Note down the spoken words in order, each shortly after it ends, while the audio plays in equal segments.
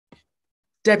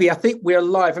Debbie, I think we're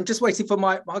live. I'm just waiting for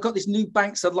I've got these new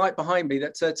banks of light behind me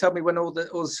that tell me when all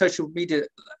the social media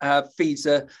feeds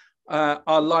are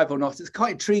live or not. It's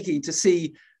quite intriguing to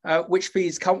see which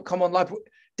feeds come on live.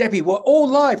 Debbie, we're all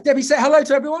live. Debbie, say hello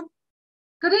to everyone.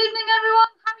 Good evening, everyone.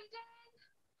 How are you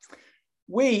doing?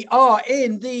 We are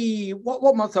in the,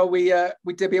 what month are we,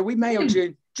 Debbie? Are we May or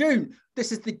June? June.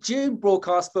 This is the June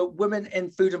broadcast for Women in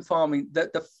Food and Farming,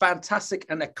 the fantastic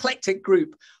and eclectic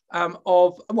group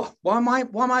why am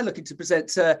I looking to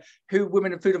present who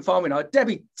Women in Food and Farming are?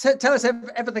 Debbie, tell us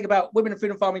everything about Women in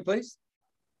Food and Farming, please.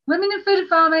 Women in Food and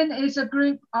Farming is a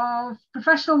group of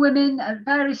professional women at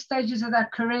various stages of their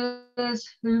careers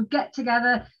who get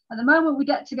together. At the moment, we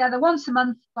get together once a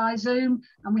month by Zoom,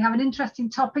 and we have an interesting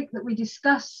topic that we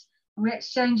discuss, and we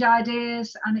exchange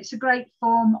ideas, and it's a great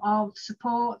form of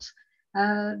support.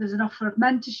 There's an offer of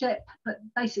mentorship, but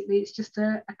basically it's just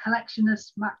a collection,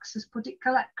 as Max has put it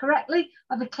correctly,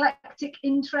 of eclectic,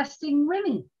 interesting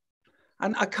women.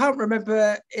 And I can't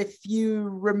remember if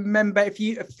you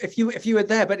were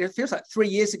there, but it feels like 3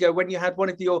 years ago when you had one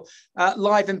of your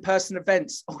live in-person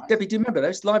events. Oh, Debbie, do you remember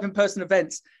those live in-person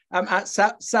events at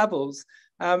Savills?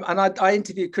 And I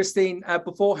interviewed Christine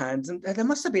beforehand, and there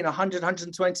must have been 100,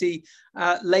 120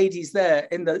 ladies there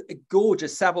in the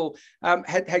gorgeous Savile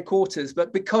headquarters.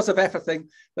 But because of everything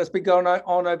that's been going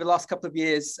on over the last couple of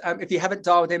years, if you haven't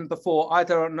dialed in before,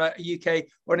 either on a UK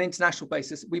or an international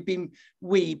basis,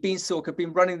 Beanstalk, have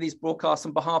been running these broadcasts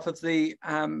on behalf of the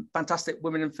fantastic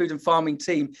Women in Food and Farming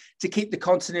team to keep the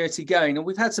continuity going. And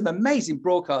we've had some amazing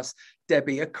broadcasts,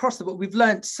 Debbie, across the board. We've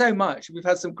learned so much. We've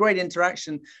had some great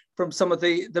interaction from some of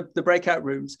the breakout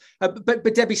rooms.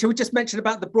 But Debbie, shall we just mention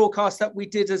about the broadcast that we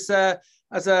did as a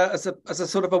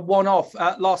sort of a one-off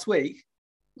last week?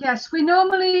 Yes, we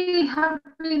normally have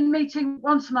been meeting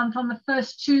once a month on the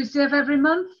first Tuesday of every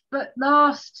month, but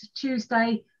last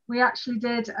Tuesday we actually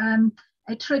did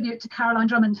a tribute to Caroline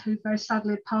Drummond, who very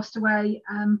sadly had passed away,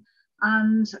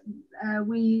 and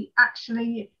we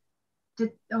actually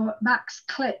Max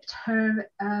clipped her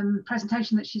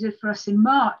presentation that she did for us in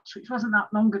March, which wasn't that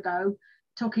long ago,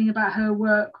 talking about her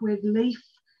work with leaf,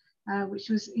 which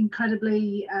was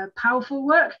incredibly powerful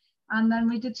work. And then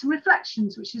we did some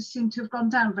reflections, which has seemed to have gone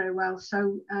down very well.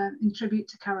 So in tribute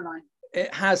to Caroline.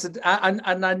 It has, and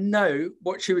I know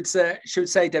what she would say.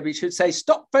 Debbie, she would say,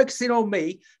 stop focusing on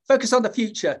me, focus on the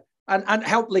future. And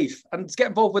help Leaf and get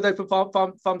involved with Open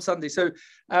Farm Sunday. So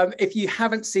if you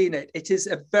haven't seen it, it is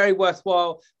a very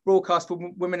worthwhile broadcast for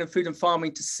Women in Food and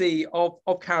Farming to see of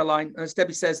Caroline. And as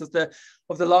Debbie says, one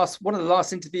of the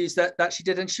last interviews that she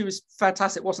did, and she was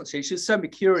fantastic, wasn't she? She was so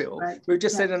mercurial. Right. We were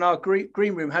just saying in our green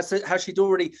room how she'd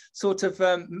already sort of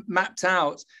mapped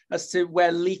out as to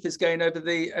where Leaf is going over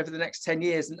the next 10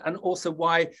 years, and also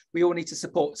why we all need to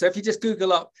support. So if you just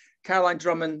Google up Caroline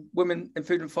Drummond, Women in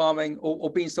Food and Farming, or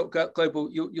Beanstalk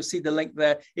Global, you'll see the link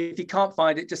there. If you can't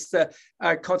find it, just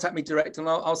contact me direct, and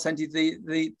I'll send you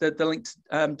the link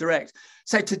direct.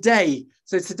 So today,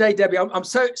 Debbie, I'm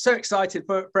so excited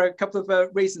for a couple of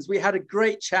reasons. We had a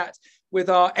great chat with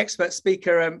our expert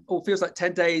speaker, feels like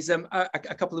 10 days, a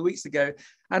couple of weeks ago.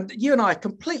 And you and I are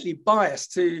completely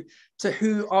biased to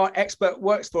who our expert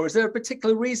works for. Is there a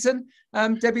particular reason,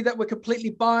 Debbie, that we're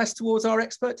completely biased towards our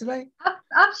expert today?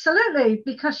 Absolutely,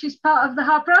 because she's part of the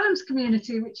Harper Adams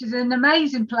community, which is an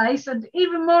amazing place. And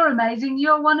even more amazing,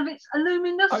 you're one of its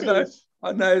illuminatis.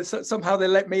 I know. So somehow they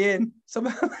let me in.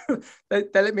 Somehow they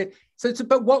let me in.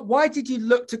 But why did you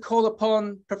look to call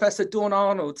upon Professor Dawn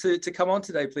Arnold to come on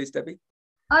today, please, Debbie?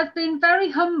 I've been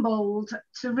very humbled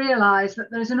to realise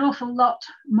that there's an awful lot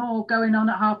more going on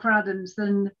at Harper Adams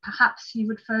than perhaps you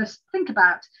would first think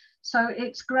about. So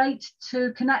it's great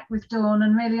to connect with Dawn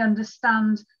and really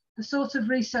understand the sort of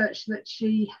research that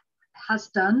she has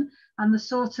done and the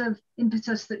sort of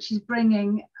impetus that she's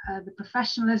bringing, the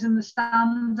professionalism, the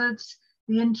standards,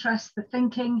 the interest, the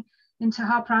thinking into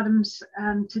Harper Adams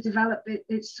to develop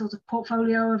its sort of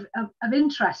portfolio of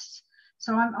interests.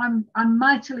 So I'm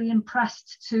mightily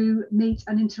impressed to meet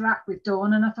and interact with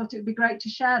Dawn, and I thought it would be great to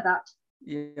share that.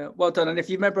 Yeah, well done. And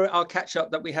if you remember our catch up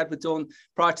that we had with Dawn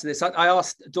prior to this, I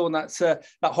asked Dawn that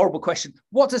horrible question: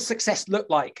 what does success look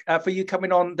like for you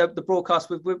coming on the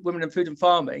broadcast with Women in Food and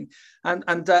Farming?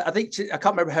 And I think I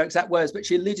can't remember her exact words, but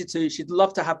she alluded to she'd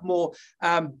love to have more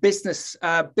business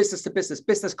to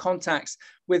business contacts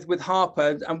with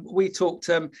Harper, and we talked,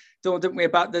 Dawn, didn't we,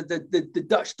 about the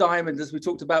Dutch diamond, as we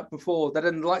talked about before, that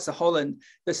in the likes of Holland,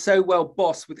 they're so well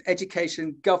bossed with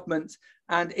education, government,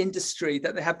 and industry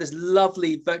that they have this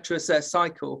lovely virtuous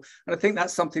cycle. And I think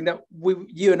that's something that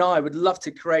you and I would love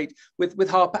to create with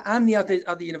Harper and the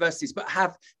other universities, but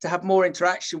have more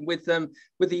interaction with them,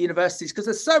 with the universities, because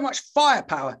there's so much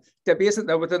firepower, Debbie, isn't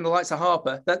there, within the likes of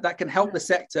Harper that can help the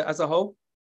sector as a whole.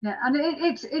 Yeah, and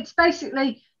it's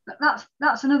basically,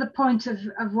 that's another point of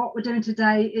what we're doing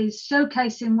today, is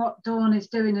showcasing what Dawn is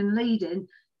doing and leading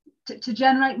to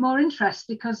generate more interest,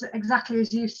 because exactly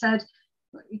as you've said,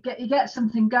 you get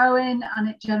something going and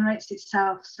it generates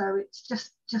itself. So it's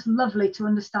just lovely to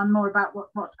understand more about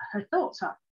what her thoughts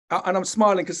are. And I'm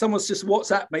smiling because someone's just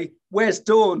WhatsApped me, "Where's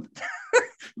Dawn?"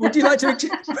 Would you like to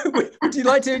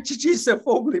introduce yourself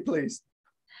formally, please?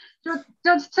 Do you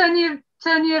want to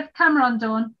turn your camera on,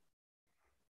 Dawn?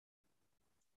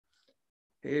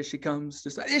 Here she comes.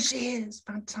 Here she is.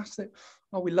 Fantastic.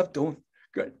 Oh, we love Dawn.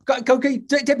 Great. Go,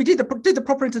 Debbie, do the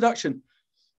proper introduction.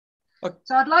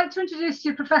 So I'd like to introduce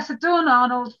you Professor Dawn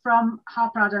Arnold from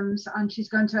Harper Adams, and she's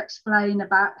going to explain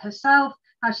about herself,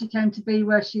 how she came to be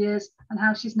where she is, and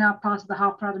how she's now part of the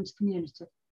Harper Adams community.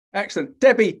 Excellent.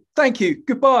 Debbie, thank you.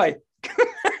 Goodbye.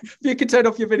 You can turn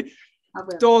off your video.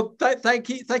 Dawn, thank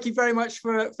you very much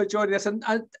for joining us, and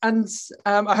I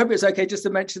hope it's okay just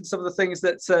to mention some of the things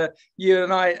that you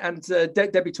and I and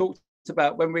Debbie talked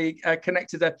about when we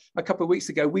connected a couple of weeks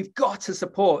ago. We've got to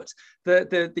support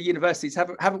the universities,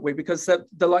 haven't we? Because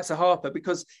the likes of Harper,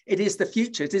 because it is the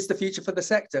future. It is the future for the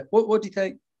sector. What do you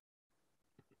think?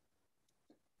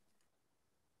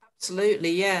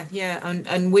 Absolutely, yeah,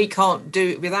 and we can't do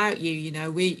it without you. You know,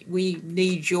 we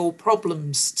need your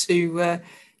problems to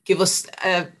give us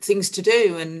things to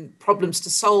do and problems to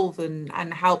solve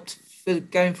and help for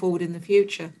going forward in the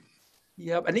future.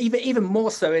 Yeah, and even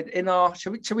more so in our,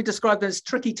 shall we describe them as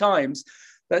tricky times,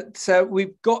 that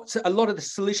we've got a lot of the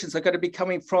solutions are going to be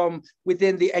coming from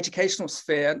within the educational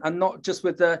sphere, and not just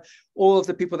with all of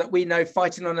the people that we know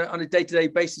fighting on a day-to-day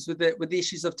basis with the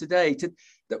issues of today.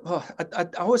 I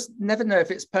always never know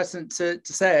if it's pertinent to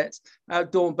say it,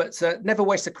 Dawn, but never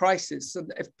waste a crisis.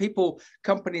 And if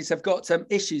companies have got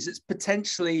issues, it's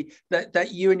potentially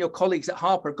that you and your colleagues at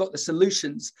Harper have got the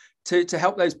solutions to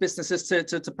help those businesses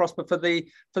to prosper for the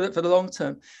long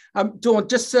term. Dawn,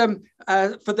 just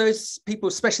for those people,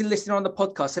 especially listening on the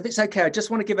podcast, if it's okay, I just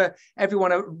want to give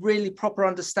everyone a really proper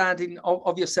understanding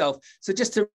of yourself. So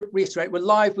just to reiterate, we're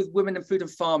live with Women in Food and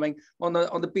Farming on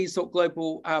the Beanstalk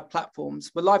Global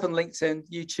platforms. We're live on LinkedIn,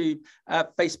 YouTube,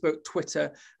 Facebook,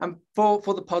 Twitter, and for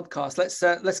the podcast,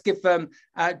 let's give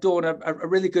Dawn a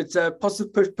really good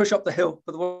positive push up the hill,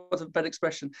 for the want of a better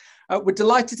expression. We're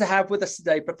delighted to have with us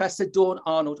today Professor Dawn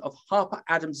Arnold of Harper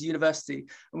Adams University,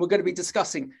 and we're going to be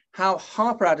discussing how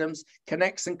Harper Adams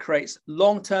connects and creates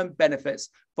long-term benefits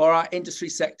for our industry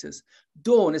sectors.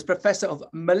 Dawn is Professor of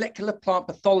Molecular Plant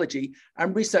Pathology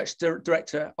and Research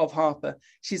Director of Harper.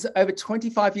 She's over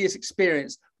 25 years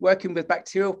experience working with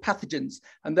bacterial pathogens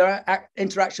and their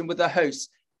interaction with their hosts,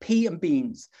 pea and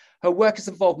beans. Her work has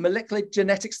involved molecular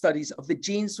genetic studies of the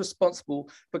genes responsible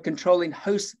for controlling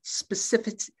host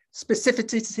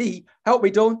specificity. Help me,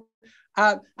 Dawn.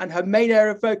 And her main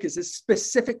area of focus is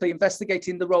specifically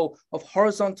investigating the role of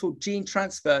horizontal gene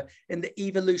transfer in the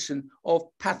evolution of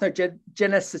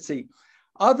pathogenicity.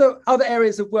 Other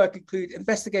areas of work include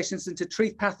investigations into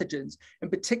tree pathogens, in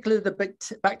particular the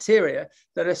bacteria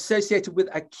that are associated with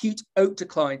acute oat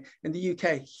decline in the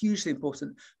UK, hugely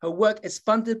important. Her work is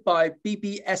funded by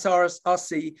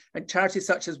BBSRC and charities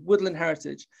such as Woodland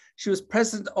Heritage. She was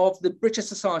president of the British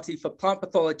Society for Plant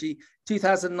Pathology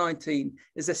 2019,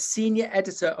 is a senior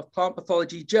editor of Plant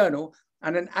Pathology Journal,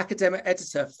 and an academic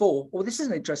editor for, this is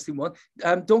an interesting one.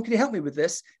 Dawn, can you help me with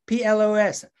this?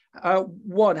 PLOS.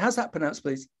 One, how's that pronounced,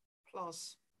 please?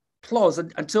 PLOS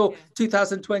until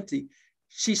 2020.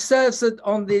 She serves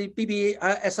on the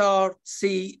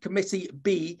BBSRC Committee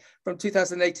B from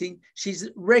 2018. She's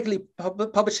regularly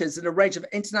publishes in a range of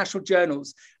international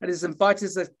journals and is invited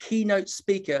as a keynote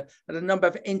speaker at a number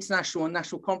of international and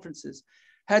national conferences.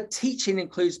 Her teaching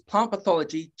includes plant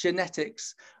pathology,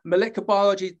 genetics, molecular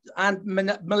biology, and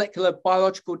molecular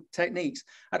biological techniques.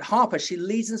 At Harper, she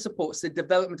leads and supports the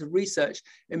development of research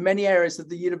in many areas of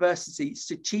the university,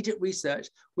 strategic research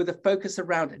with a focus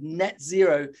around net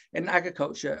zero in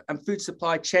agriculture and food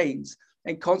supply chains,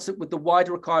 in concert with the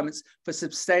wider requirements for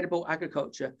sustainable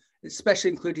agriculture,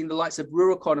 especially including the likes of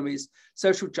rural economies,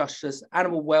 social justice,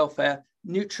 animal welfare,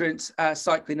 nutrients,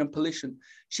 cycling and pollution.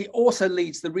 She also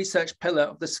leads the research pillar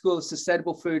of the School of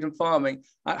Sustainable Food and Farming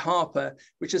at Harper,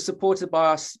 which is supported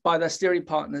by their steering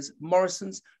partners,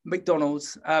 Morrison's,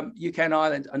 McDonald's, UK and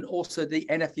Ireland, and also the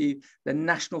NFU, the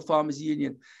National Farmers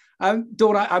Union.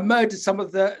 Dawn, I murdered some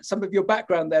of your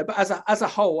background there, but as a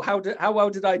whole, how well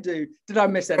did I do? Did I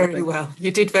miss anything? Very well.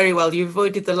 You did very well. You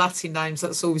avoided the Latin names.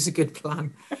 That's always a good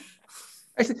plan.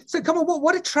 So come on,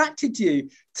 what attracted you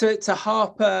to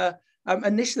Harper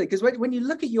initially? Because when you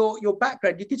look at your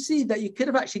background, you could see that you could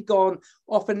have actually gone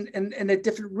off in a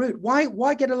different route.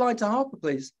 Why get aligned to Harper,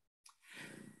 please?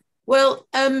 Well,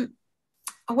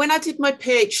 when I did my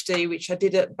PhD, which I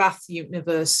did at Bath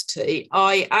University,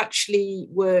 I actually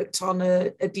worked on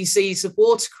a disease of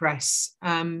watercress.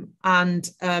 That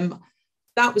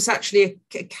was actually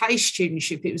a case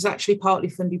studentship. It was actually partly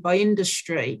funded by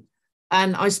industry.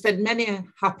 And I spent many a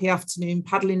happy afternoon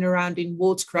paddling around in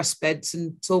watercress beds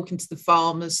and talking to the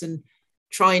farmers and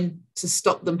trying to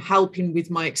stop them helping with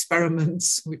my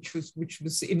experiments, which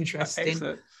was interesting.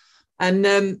 Excellent. And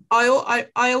I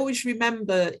always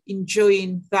remember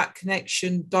enjoying that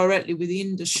connection directly with the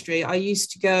industry. I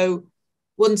used to go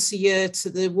once a year to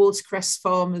the watercress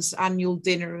farmers' annual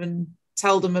dinner and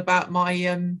tell them about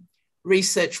my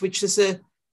research, which as a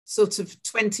sort of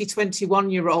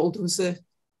 21-year-old was a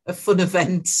fun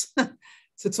event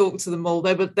to talk to them all.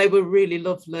 They were really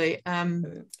lovely.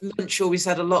 Lunch always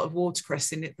had a lot of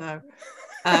watercress in it though.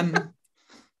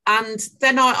 And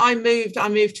then I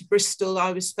moved to Bristol.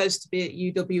 I was supposed to be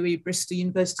at UWE, Bristol,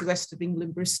 University West of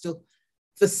England, Bristol,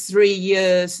 for 3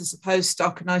 years as a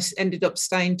postdoc, and I ended up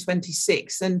staying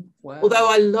 26. And wow. Although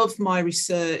I love my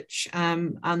research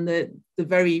and the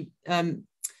very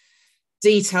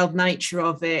detailed nature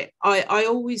of it, I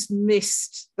always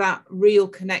missed that real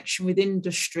connection with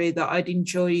industry that I'd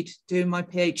enjoyed doing my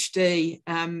PhD.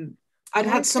 I'd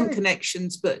had some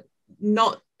connections, but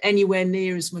not anywhere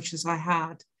near as much as I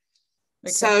had.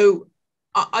 Okay. So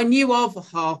I knew of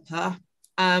Harper,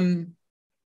 and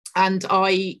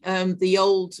the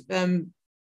old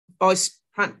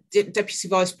deputy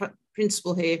vice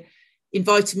principal here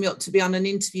invited me up to be on an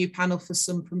interview panel for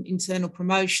some internal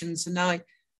promotions, and at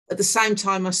the same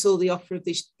time I saw the offer of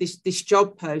this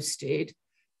job posted.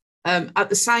 At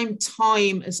the same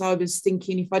time as I was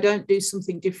thinking, if I don't do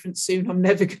something different soon, I'm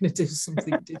never going to do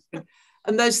something different.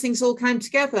 And those things all came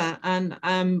together, and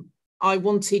I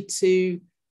wanted to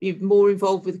be more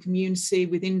involved with the community,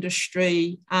 with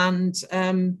industry, and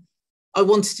I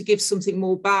wanted to give something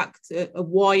more back, a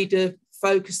wider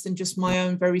focus than just my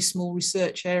own very small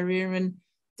research area. And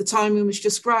the timing was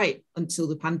just great until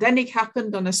the pandemic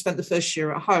happened, and I spent the first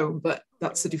year at home, but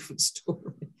that's a different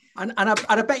story. And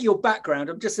I bet your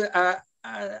background, I'm just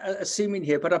assuming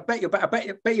here, but I bet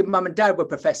your mum and dad were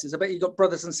professors. I bet you've got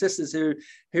brothers and sisters who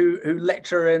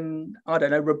lecture in, I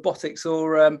don't know, robotics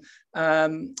or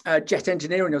jet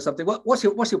engineering or something. What's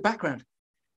your background?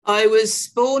 I was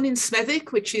born in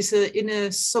Smethwick, which is in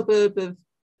a suburb of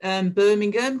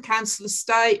Birmingham, council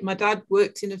estate. My dad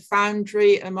worked in a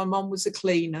foundry and my mum was a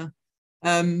cleaner.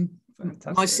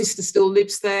 My sister still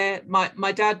lives there.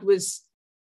 My dad was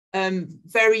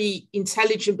very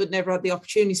intelligent, but never had the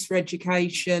opportunities for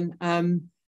education.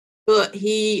 But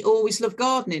he always loved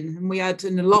gardening, and we had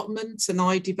an allotment, and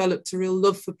I developed a real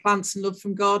love for plants and love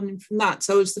from gardening from that.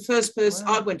 So I was the first person.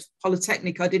 Wow. I went to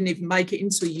Polytechnic. I didn't even make it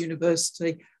into a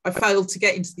university. I failed to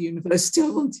get into the university I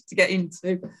wanted to get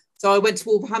into. So I went to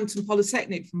Wolverhampton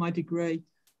Polytechnic for my degree.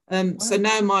 Wow. So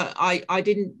now I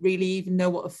didn't really even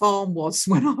know what a farm was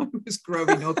when I was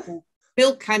growing up.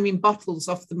 Milk came in bottles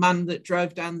off the man that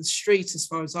drove down the street, as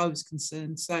far as I was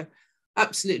concerned. So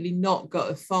absolutely not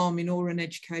got a farming or an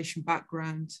education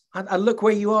background. And look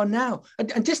where you are now.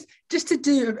 And just to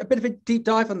do a bit of a deep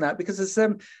dive on that, because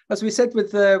as we said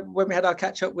with when we had our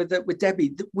catch up with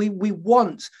Debbie, we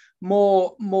want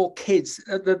more kids,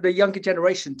 the younger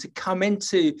generation, to come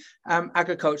into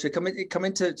agriculture, come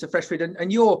into fresh food,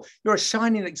 and you're a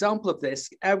shining example of this.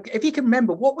 If you can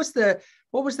remember, what was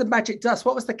the magic dust?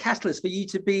 What was the catalyst for you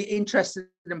to be interested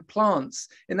in plants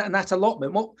in that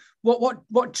allotment?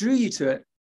 What drew you to it?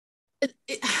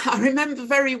 I remember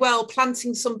very well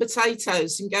planting some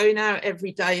potatoes and going out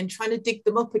every day and trying to dig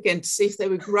them up again to see if they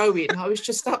were growing. I was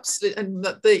just absolute, and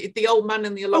the old man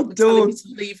in the allotment telling me to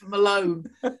leave them alone.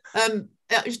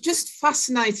 I was just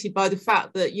fascinated by the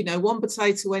fact that, one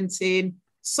potato went in,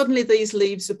 suddenly these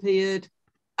leaves appeared,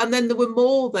 and then there were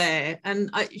more there.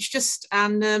 And I've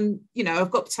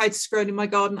got potatoes grown in my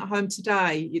garden at home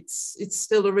today. It's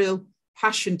still a real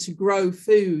passion to grow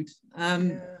food.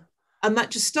 And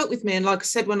that just stuck with me. And like I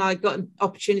said, when I got an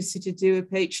opportunity to do a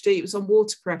PhD, it was on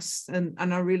watercress, and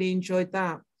I really enjoyed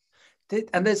that.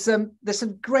 And there's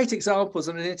some great examples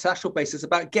on an international basis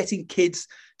about getting kids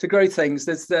to grow things.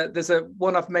 There's a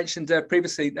one I've mentioned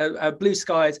previously, Blue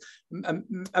Skies,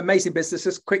 amazing business.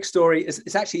 Just a quick story.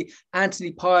 It's actually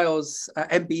Anthony Pyle's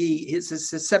MBE. It's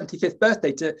his 75th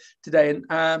birthday today,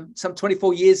 and some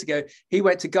 24 years ago he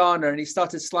went to Ghana and he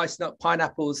started slicing up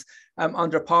pineapples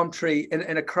under a palm tree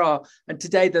in Accra. And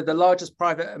today they're the largest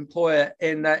private employer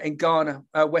in Ghana,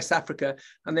 West Africa,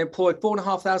 and they employ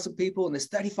 4,500 people, and there's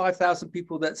 35,000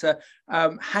 people that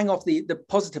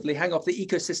positively hang off the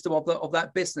ecosystem of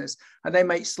that business, and they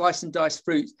make slice and dice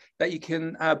fruit that you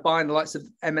can buy in the likes of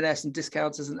M&S and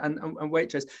discounters and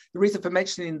Waitrose. The reason for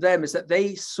mentioning them is that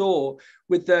they saw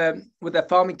with their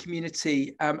farming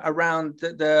community around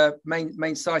the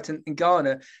main site in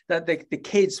Ghana that the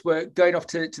kids were going off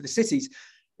to the cities.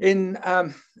 In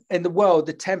the world,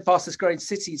 the 10 fastest growing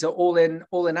cities are all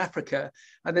in Africa,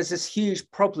 and there's this huge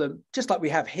problem, just like we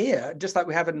have here, just like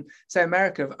we have in, say,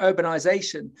 America, of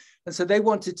urbanization. And so they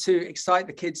wanted to excite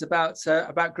the kids about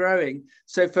growing.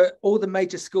 So for all the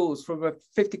major schools from a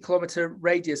 50-kilometer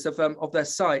radius of their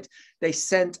site, they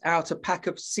sent out a pack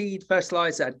of seed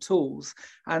fertilizer and tools.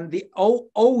 And the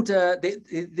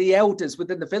elders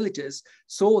within the villages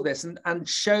saw this and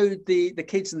showed the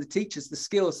kids and the teachers the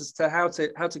skills as to how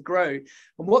to grow.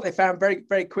 And what they found very,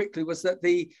 very quickly was that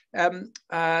the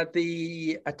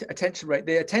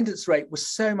attendance rate was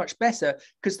so much better,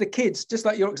 because the kids, just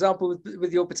like your example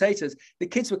with your potatoes, the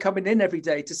kids were coming in every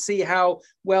day to see how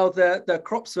well the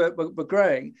crops were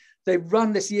growing. They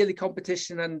run this yearly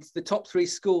competition, and the top 3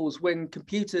 schools win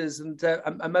computers and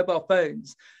mobile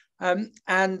phones.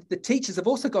 And the teachers have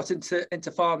also got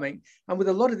into farming. And with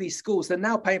a lot of these schools, they're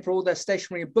now paying for all their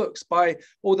stationery and books by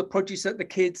all the produce that the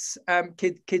kids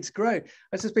grow.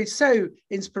 And so it's been so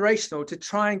inspirational to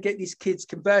try and get these kids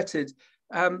converted,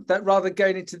 that rather than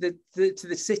going into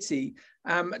the city,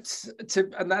 and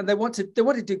they want to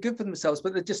do good for themselves,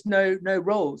 but there's just no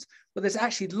roles. But there's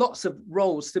actually lots of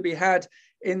roles to be had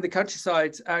in the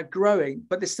countryside growing,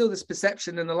 but there's still this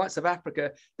perception in the likes of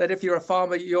Africa that if you're a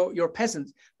farmer, you're a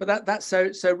peasant. But that's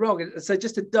so wrong. And so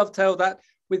just to dovetail that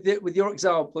with your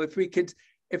example, if we could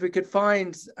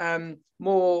find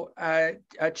more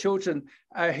children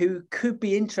who could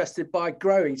be interested by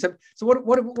growing. So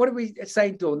what are we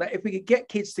saying, Dawn? That if we could get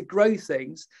kids to grow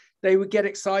things, they would get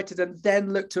excited and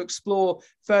then look to explore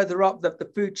further up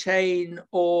the food chain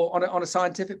or on a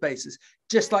scientific basis,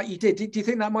 just like you did. Do you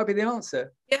think that might be the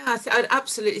answer? Yeah, I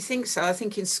absolutely think so. I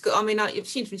think in school, I mean, you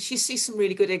see some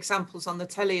really good examples on the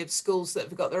telly of schools that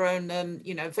have got their own,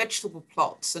 vegetable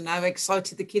plots, and how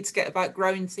excited the kids get about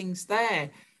growing things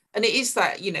there. And it is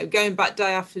that, going back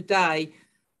day after day,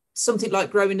 something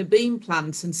like growing a bean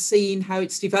plant and seeing how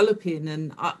it's developing.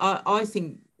 And I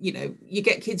think, you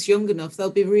get kids young enough, they'll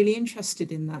be really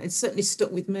interested in that. It's certainly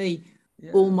stuck with me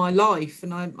all my life,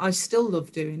 and I still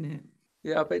love doing it.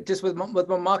 Yeah, but just with my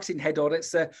marketing head on,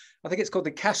 it's I think it's called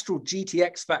the Castrol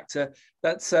GTX factor.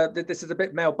 That's this is a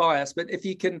bit male bias, but if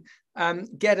you can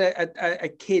get a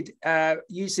kid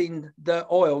using the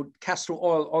oil, Castrol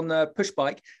oil, on the push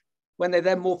bike, when they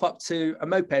then morph up to a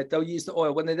moped, they'll use the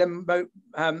oil. When they then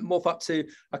morph up to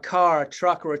a car, a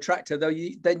truck, or a tractor,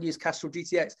 they'll then use Castrol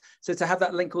GTX. So to have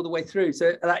that link all the way through, so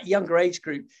at that younger age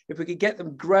group, if we could get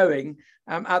them growing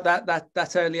at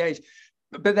that early age.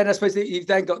 But then I suppose that you've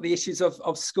then got the issues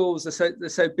of schools they're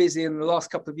so busy in the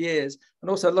last couple of years, and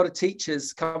also a lot of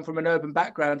teachers come from an urban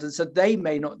background, and so they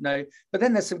may not know. But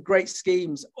then there's some great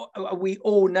schemes. We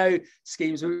all know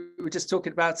schemes. We were just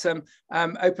talking about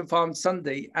Open Farm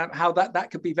Sunday, and how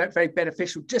that could be very, very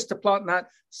beneficial, just to plant that,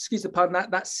 excuse the pun,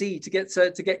 that seed to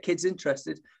get kids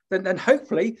interested. Then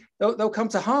hopefully they'll come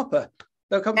to Harper.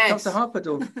 They'll come to Harper,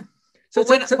 Dawn. So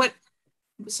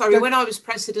when I was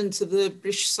president of the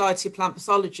British Society of Plant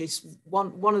Pathologists,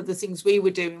 one of the things we were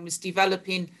doing was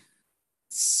developing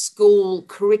school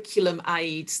curriculum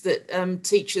aids that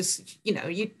teachers,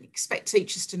 you'd expect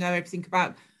teachers to know everything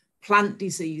about plant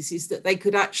diseases, that they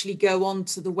could actually go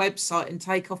onto the website and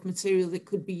take off material that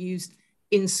could be used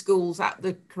in schools at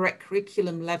the correct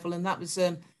curriculum level. And that was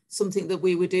something that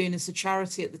we were doing as a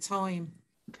charity at the time.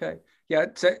 Okay. Yeah,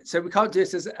 so we can't do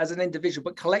this as an individual,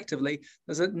 but collectively,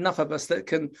 there's enough of us that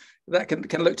can look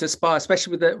to aspire,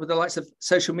 especially with the likes of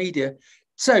social media.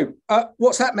 So,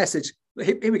 what's that message?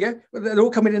 Here we go. They're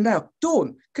all coming in now.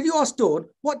 Dawn, can you ask Dawn,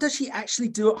 what does she actually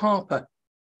do at Harper?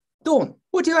 Dawn,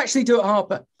 what do you actually do at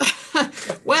Harper?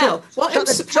 Well, what I'm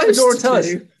supposed to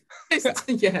do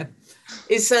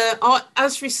is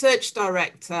as research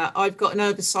director, I've got an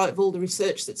oversight of all the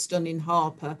research that's done in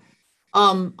Harper.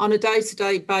 On a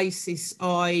day-to-day basis,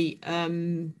 I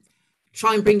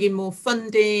try and bring in more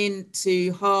funding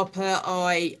to Harper.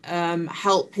 I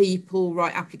help people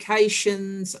write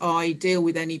applications. I deal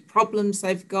with any problems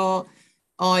they've got.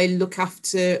 I look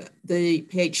after the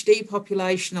PhD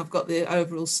population. I've got the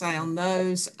overall say on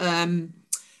those.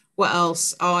 What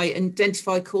else? I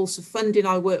identify calls for funding.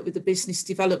 I work with the business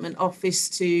development office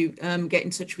to get in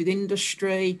touch with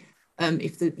industry.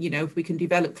 If we can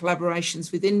develop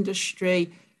collaborations with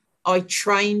industry. I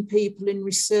train people in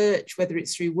research, whether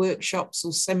it's through workshops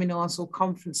or seminars or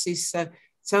conferences.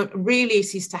 So really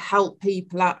it is to help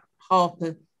people at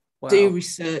Harper do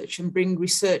research and bring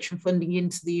research and funding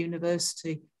into the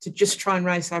university to just try and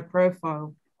raise our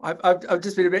profile. I've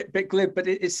just been a bit glib, but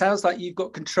it sounds like you've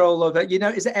got control of it.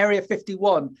 Is it Area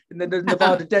 51 in the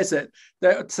Nevada desert?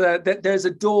 That there's a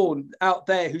Dawn out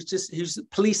there who's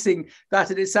policing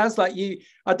that, and it sounds like you.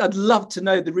 I'd love to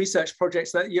know the research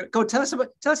projects that you. Go on, tell us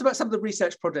about some of the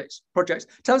research projects.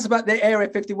 Tell us about the Area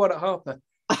 51 at Harper.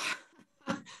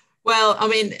 Well, I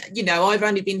mean, I've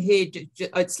only been here.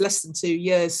 It's less than 2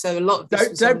 years, so a lot of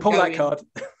this don't pull that card.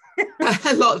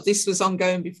 A lot of this was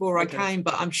ongoing before I came,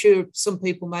 but I'm sure some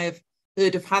people may have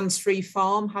heard of hands-free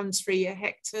farm, hands-free a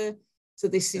hectare. So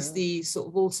this is the sort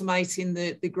of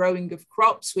automating the growing of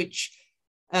crops, which,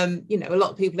 a lot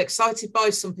of people are excited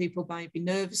by, some people may be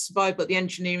nervous by, but the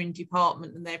engineering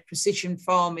department and their precision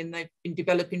farming, they've been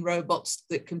developing robots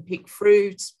that can pick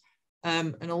fruits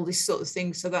and all this sort of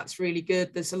thing. So that's really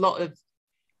good. There's a lot of,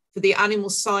 for the animal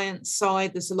science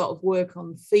side, there's a lot of work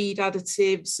on feed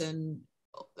additives, and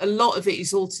a lot of it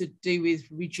is all to do with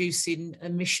reducing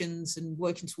emissions and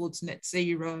working towards net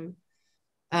zero.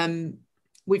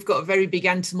 We've got a very big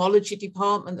entomology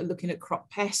department that are looking at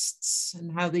crop pests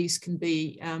and how these can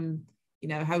be,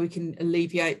 how we can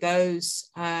alleviate those.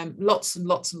 Lots and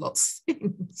lots and lots of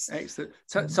things. Excellent.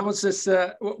 So someone's just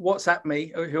WhatsApp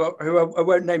me, who I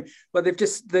won't name, but they've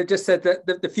just said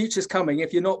that the future's coming.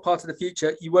 If you're not part of the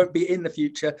future, you won't be in the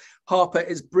future. Harper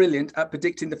is brilliant at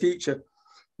predicting the future.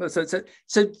 So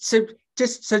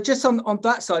just on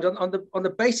that side, on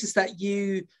the basis that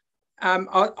you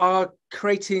are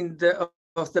creating the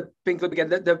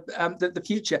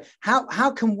future,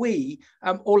 how can we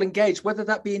all engage, whether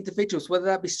that be individuals, whether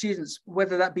that be students,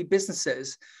 whether that be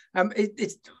businesses?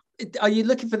 Are you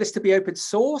looking for this to be open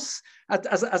source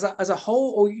as a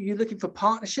whole, or are you looking for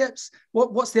partnerships?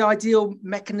 What's the ideal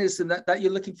mechanism that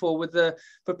you're looking for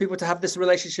for people to have this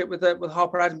relationship with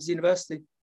Harper Adams University?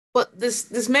 Well,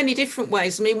 there's many different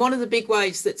ways. I mean, one of the big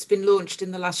ways that's been launched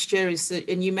in the last year is that,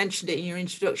 and you mentioned it in your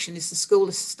introduction, is the School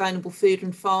of Sustainable Food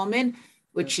and Farming,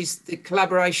 which is the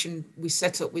collaboration we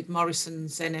set up with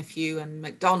Morrison's, NFU and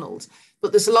McDonald's.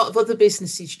 But there's a lot of other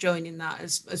businesses joining that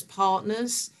as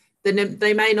partners.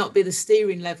 They may not be the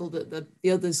steering level that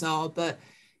the others are, but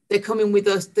they're coming with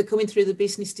us. They're coming through the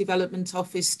business development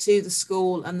office to the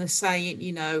school, and they're saying,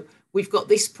 we've got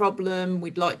this problem,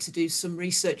 we'd like to do some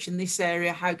research in this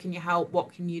area. How can you help?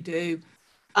 What can you do?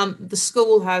 The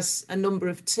school has a number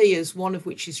of tiers, one of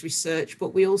which is research,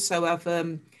 but we also have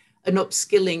an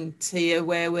upskilling tier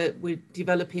where we're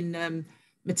developing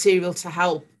material to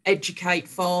help educate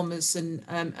farmers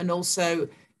and also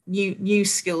new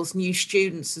skills, new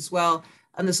students as well.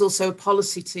 And there's also a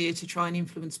policy tier to try and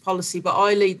influence policy, but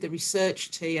I lead the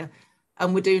research tier.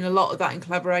 And we're doing a lot of that in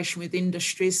collaboration with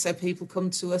industries, so people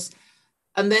come to us.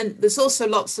 And then there's also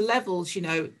lots of levels.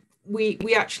 We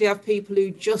actually have people who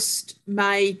just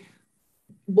may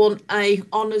want a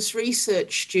honours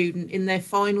research student in their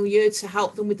final year to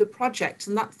help them with the project,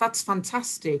 and that's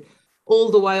fantastic.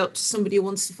 All the way up to somebody who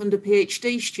wants to fund a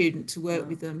PhD student to work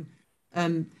with them.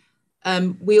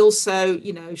 We also,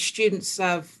 students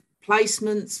have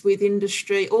placements with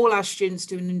industry. All our students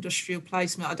do an industrial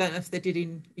placement. I don't know if they did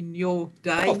in your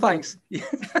day. Oh, thanks.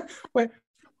 When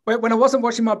I wasn't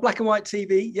watching my black and white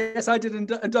TV, yes, I did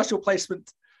industrial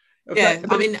placement. Yeah,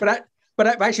 but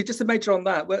actually, just to major on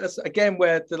that, again,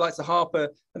 where the likes of Harper,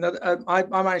 and I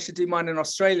managed to do mine in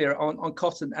Australia on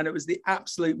cotton, and it was the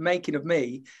absolute making of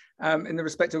me in the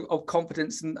respect of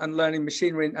confidence and learning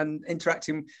machinery and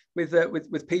interacting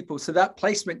with people. So that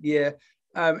placement year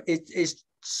is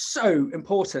so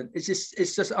important. It's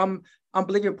just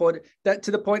unbelievably important, that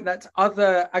to the point that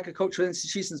other agricultural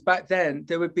institutions back then,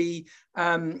 there would be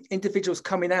individuals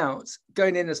coming out,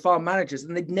 going in as farm managers,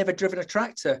 and they'd never driven a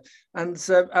tractor. And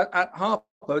so at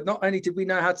Harper, not only did we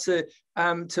know how to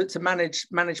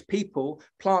manage people,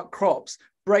 plant crops,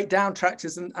 break down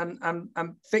tractors and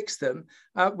fix them,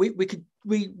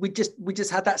 we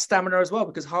just had that stamina as well,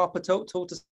 because Harper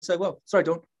taught us so well. Sorry,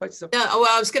 Dawn. Yeah, well,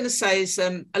 I was going to say is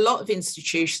a lot of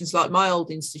institutions, like my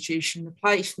old institution, the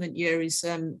placement year is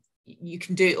you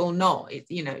can do it or not,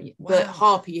 you know. Wow. But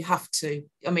Harper, you have to.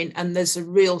 I mean, and there's a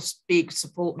real big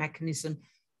support mechanism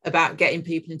about getting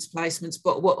people into placements,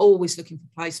 but we're always looking for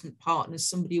placement partners,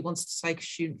 somebody who wants to take a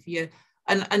student for you.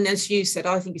 And as you said,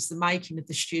 I think it's the making of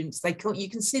the students. You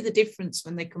can see the difference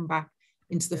when they come back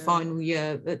into the final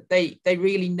year, that they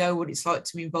really know what it's like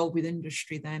to be involved with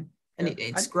industry then. And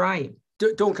it's great.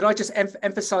 Dawn, can I just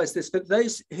emphasize this for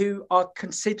those who are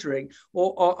considering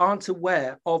or aren't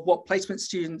aware of what placement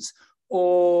students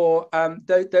or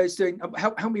those doing,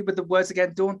 help me with the words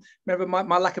again, Dawn. Remember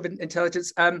my lack of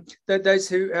intelligence. Those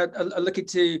who are looking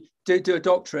to do a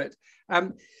doctorate.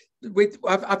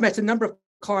 I've met a number of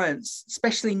clients,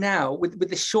 especially now with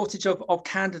the shortage of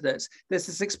candidates. There's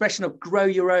this expression of grow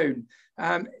your own,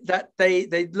 that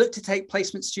they look to take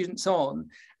placement students on.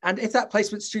 And if that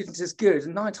placement student is good,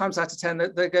 and 9 times out of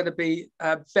 10, they're going to be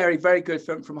very, very good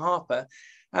from Harper,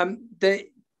 they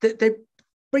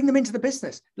bring them into the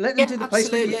business. Let them do the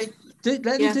placement.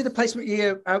 Let them do the placement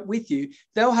year with you.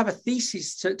 They'll have a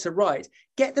thesis to write.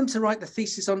 Get them to write the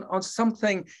thesis on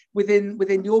something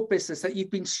within your business that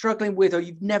you've been struggling with or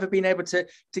you've never been able to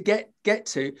get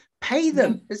to. Pay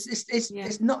them.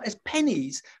 It's not as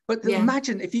pennies, but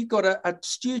imagine if you've got a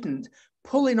student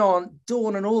pulling on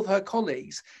Dawn and all of her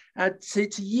colleagues to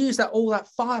use all that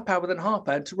firepower within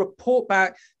Harper and to report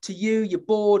back to you, your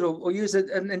board, or you as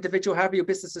an individual, however your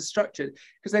business is structured,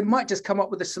 because they might just come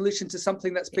up with a solution to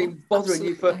something that's been bothering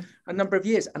you for a number of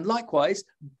years. And likewise,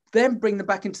 then bring them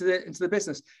back into the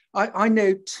business. I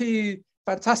know 2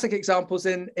 fantastic examples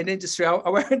in industry. I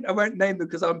won't name them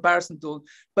because I'm embarrassing Dawn,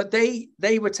 but they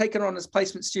were taken on as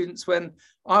placement students when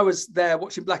I was there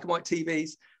watching black and white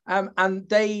TVs. And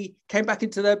they came back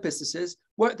into their businesses,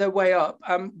 worked their way up.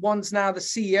 One's now the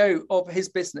CEO of his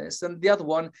business, and the other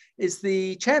one is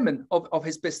the chairman of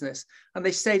his business. And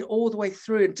they stayed all the way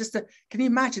through. And can you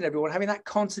imagine everyone having that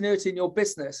continuity in your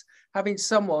business, having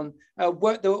someone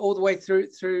work all the way through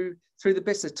the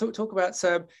business? Talk about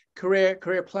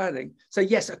career planning. So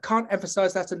yes, I can't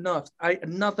emphasize that enough.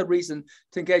 Another reason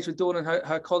to engage with Dawn and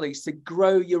her colleagues, to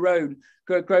grow your own,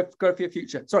 grow for your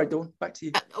future. Sorry, Dawn, back to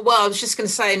you. Well, I was just going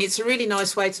to say, and it's a really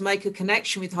nice way to make a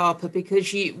connection with Harper,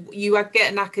 because you get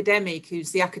an academic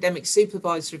who's the academic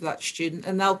supervisor of that student,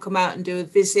 and they'll come out and do a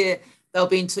visit. They'll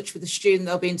be in touch with the student.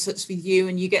 They'll be in touch with you,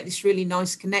 and you get this really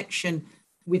nice connection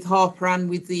with Harper and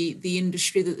with the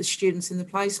industry that the student's in the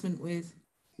placement with.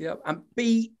 Yeah, and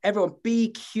everyone be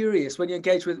curious when you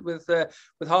engage with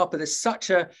Harper. There's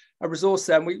such a resource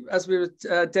there, and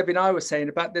Debbie and I were saying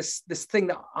about this thing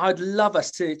that I'd love us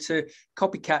to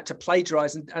copycat, to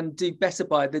plagiarize and do better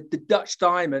by, the Dutch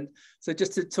diamond. So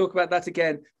just to talk about that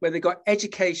again, where they got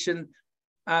education,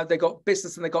 they got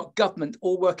business, and they got government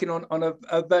all working on a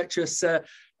virtuous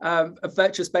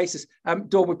basis.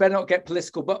 Dawn, we better not get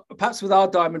political, but perhaps with our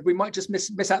diamond, we might just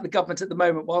miss out the government at the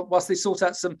moment whilst they sort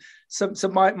out some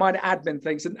minor admin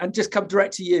things and just come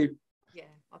direct to you. Yeah,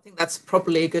 I think that's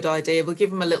probably a good idea. We'll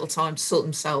give them a little time to sort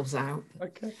themselves out.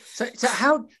 Okay.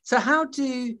 How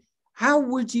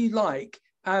would you like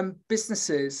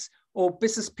businesses or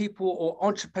business people or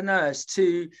entrepreneurs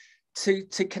to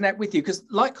connect with you? Because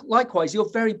likewise, you're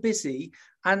very busy,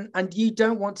 and you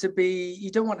don't want to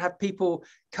have people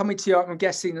coming to you, I'm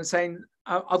guessing, and saying,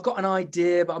 I've got an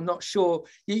idea, but I'm not sure.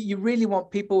 You really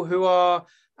want people who are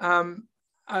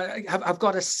have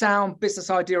got a sound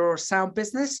business idea or a sound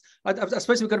business. I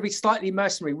suppose we've got to be slightly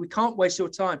mercenary. We can't waste your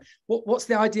time. What's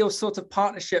the ideal sort of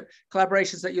partnership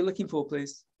collaborations that you're looking for,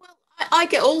 please? Well, I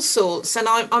get all sorts, and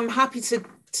I'm happy to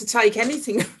take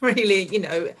anything, really. You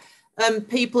know,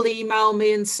 people email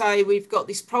me and say, we've got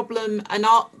this problem, and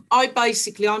I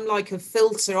basically, I'm like a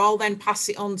filter. I'll then pass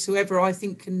it on to whoever I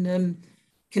think can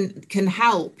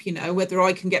help, you know, whether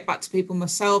I can get back to people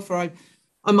myself, or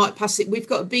I might pass it. We've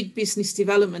got a big business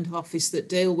development office that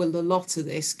deal with a lot of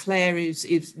this. Claire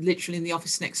is literally in the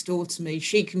office next door to me.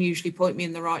 She can usually point me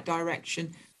in the right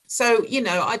direction. So, you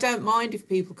know, I don't mind if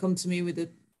people come to me with a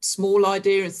small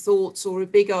idea of thoughts or a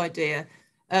big idea.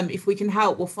 If we can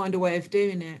help, we'll find a way of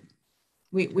doing it.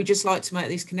 We just like to make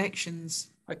these connections.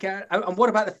 Okay, and what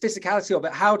about the physicality of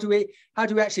it? How do we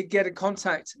actually get in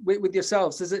contact with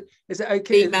yourselves? Is it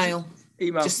okay? Email.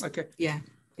 Just, okay. Yeah,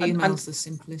 email's the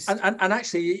simplest. And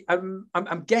actually,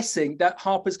 I'm guessing that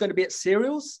Harper's going to be at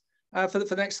Cereals for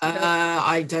the next.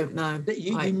 I don't know.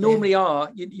 You normally are.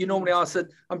 You normally are. So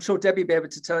I'm sure Debbie will be able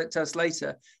to tell us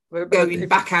later. Going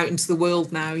back out into the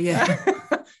world now. Yeah.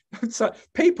 So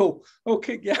people,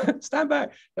 okay, yeah, stand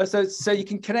back. So you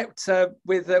can connect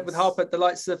with Harper at the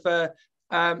likes of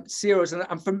Cereals,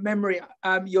 and from memory,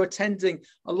 you're attending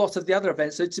a lot of the other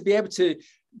events. So to be able to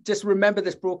just remember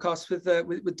this broadcast with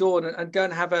Dawn, and go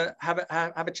and have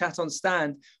a chat on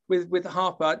stand with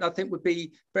Harper. I think would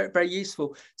be very, very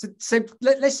useful. So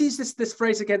let's use this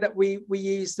phrase again that we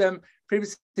used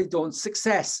previously, Dawn.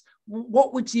 Success.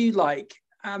 What would you like?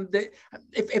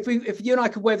 If you and I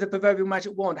could wave the proverbial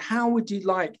magic wand, how would you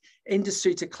like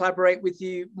industry to collaborate with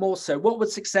you more so? What would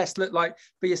success look like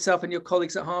for yourself and your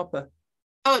colleagues at Harper?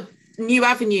 Oh, new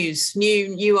avenues,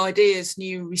 new ideas,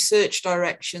 new research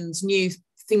directions, new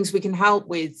things we can help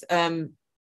with,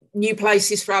 new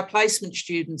places for our placement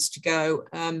students to go.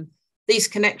 These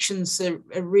connections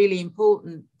are really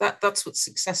important. That's what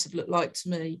success would look like to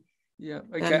me. Yeah.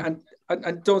 Okay.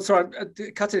 And Dawn, sorry, I'm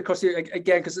cutting across you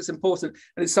again because it's important,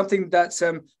 and it's something that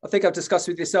I think I've discussed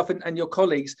with yourself and your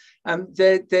colleagues.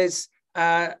 There's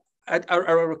a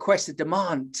request, a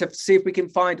demand to see if we can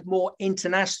find more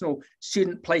international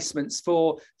student placements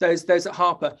for those at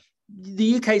Harper.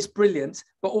 The UK is brilliant,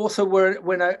 but also we're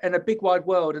in a big wide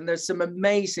world, and there's some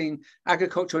amazing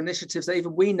agricultural initiatives that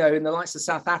even we know in the likes of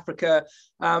South Africa,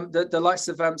 the likes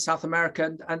of South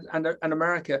America and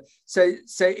America. So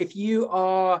if you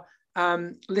are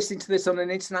listening to this on an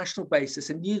international basis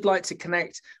and you'd like to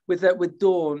connect with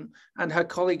Dawn and her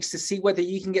colleagues to see whether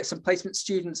you can get some placement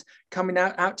students coming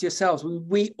out to yourselves,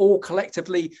 we all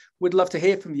collectively would love to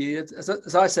hear from you.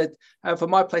 As I said, for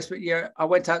my placement year, I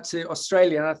went out to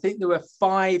Australia, and I think there were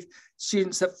 5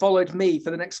 students that followed me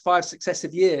for the next 5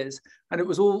 successive years, and it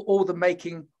was all the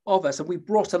making of us, and we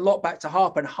brought a lot back to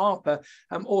Harper, and Harper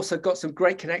also got some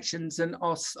great connections in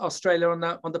Australia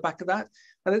on the back of that.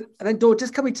 And then Dawn,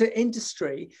 just coming to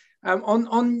industry,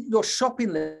 on your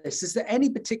shopping list, is there any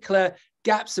particular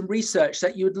gaps in research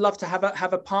that you would love to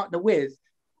have a partner with?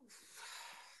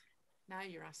 Now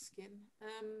you're asking.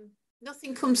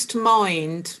 Nothing comes to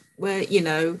mind where,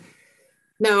 no,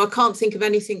 I can't think of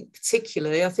anything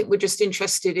particularly. I think we're just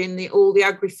interested in all the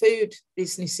agri-food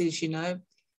businesses,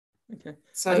 Okay.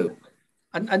 So,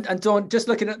 and Dawn, just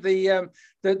looking at the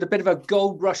bit of a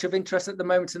gold rush of interest at the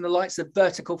moment in the likes of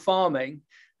vertical farming.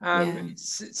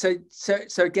 So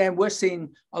again, we're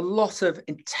seeing a lot of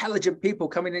intelligent people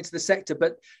coming into the sector,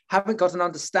 but haven't got an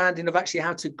understanding of actually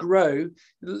how to grow.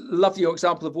 Love your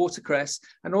example of watercress,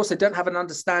 and also don't have an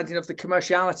understanding of the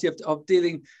commerciality of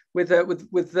dealing with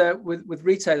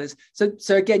retailers.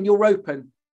 So again, you're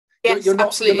open. Yes, you're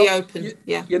absolutely open.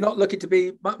 You're not looking to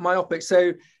be myopic.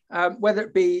 So whether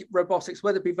it be robotics,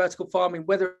 whether it be vertical farming,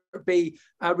 whether it be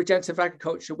regenerative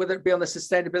agriculture, whether it be on the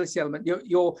sustainability element,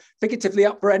 you're figuratively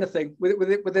up for anything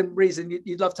within reason.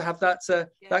 You'd love to have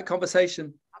that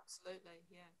conversation. Absolutely,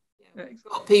 yeah. We've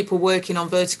got people working on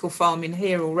vertical farming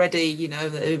here already,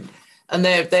 and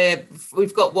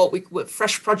we've got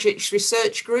Fresh Projects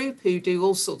Research Group who do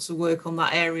all sorts of work on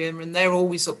that area, and they're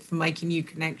always up for making new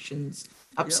connections.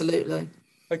 Absolutely. Yep.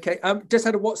 Okay, just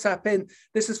had a WhatsApp in.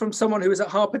 This is from someone who was at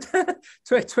Harper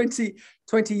 20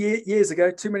 years ago.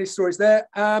 Too many stories there.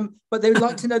 But they would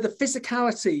like to know the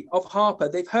physicality of Harper.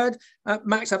 They've heard,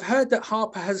 Max, I've heard that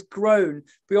Harper has grown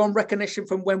beyond recognition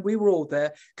from when we were all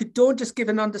there. Could Dawn just give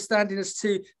an understanding as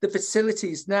to the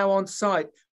facilities now on site,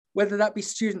 whether that be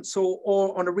students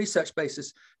or on a research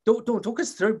basis? Dawn, talk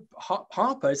us through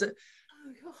Harper. Is it?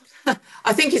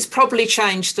 I think it's probably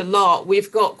changed a lot.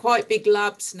 We've got quite big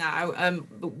labs now.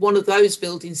 One of those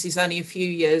buildings is only a few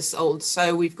years old,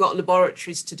 so we've got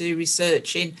laboratories to do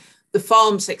research in. The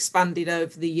farm's expanded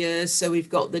over the years, so we've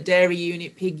got the dairy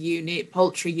unit, pig unit,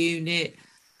 poultry unit.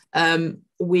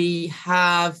 We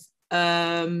have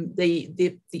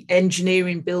the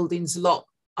engineering buildings a lot.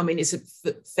 I mean, it's a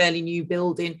fairly new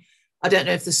building. I don't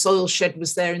know if the soil shed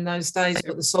was there in those days,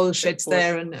 but the soil shed's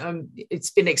there, and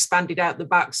it's been expanded out the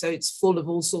back, so it's full of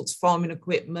all sorts of farming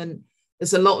equipment.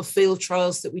 There's a lot of field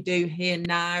trials that we do here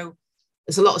now.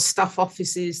 There's a lot of staff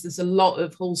offices. There's a lot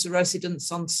of halls of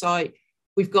residence on site.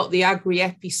 We've got the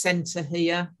Agri-Epi Centre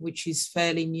here, which is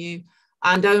fairly new.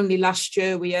 And only last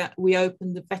year we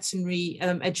opened the Veterinary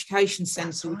Education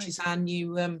Centre, which is our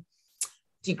new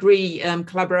degree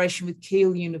collaboration with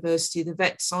Keele University, the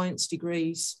vet science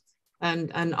degrees.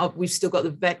 And we've still got the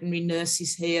veterinary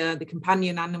nurses here, the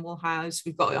companion animal house.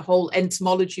 We've got a whole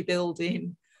entomology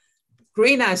building.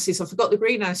 Greenhouses, I forgot the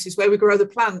greenhouses where we grow the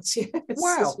plants. Yes,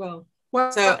 wow. As well. Wow.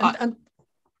 So I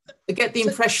get the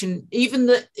impression,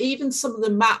 even some of the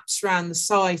maps around the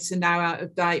site are now out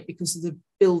of date because of the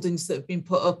buildings that have been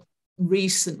put up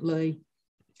recently.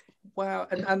 Wow.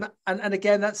 And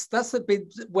again, that's the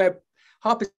bit where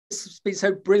Harper's been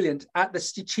so brilliant at the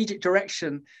strategic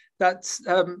direction that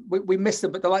we miss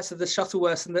them, but the likes of the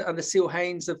Shuttleworths and the Seal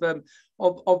Haynes of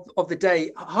the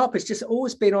day, Harper's just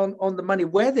always been on the money.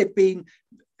 Where they've been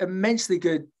immensely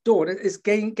good, Dawn, is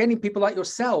gaining people like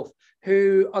yourself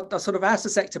who are sort of out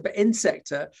of sector but in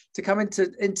sector to come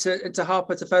into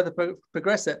Harper to further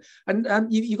progress it.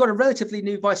 And you've got a relatively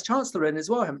new vice chancellor in as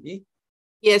well, haven't you?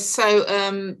 Yes.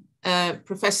 So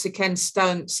Professor Ken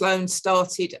Sloan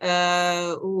started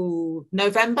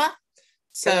November.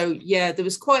 So yeah, there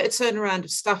was quite a turnaround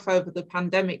of staff over the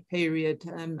pandemic period,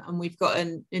 and we've got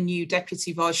a new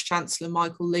deputy vice chancellor,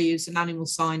 Michael Lee, who's an animal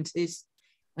scientist,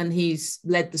 and he's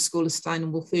led the School of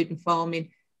Sustainable Food and Farming.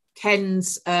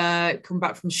 Ken's come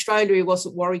back from Australia. He was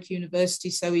at Warwick University,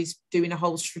 so he's doing a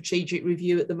whole strategic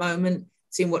review at the moment,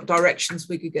 seeing what directions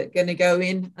we're going to go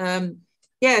in.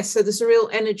 So there's a real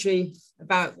energy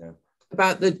about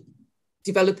the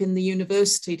developing the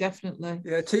university, definitely.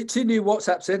 Yeah, two new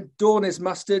WhatsApps in. Dawn is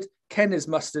mustard, Ken is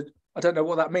mustard. I don't know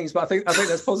what that means, but I think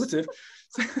that's positive.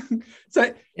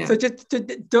 So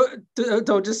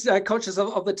just conscious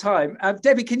of the time.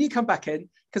 Debbie, can you come back in?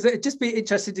 Because it'd just be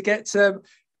interesting to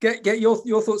get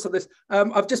your thoughts on this.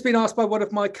 I've just been asked by one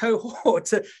of my cohort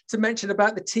to mention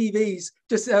about the TVs.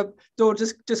 Dawn,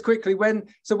 just quickly, when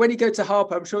you go to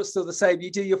Harper, I'm sure it's still the same. You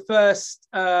do your first,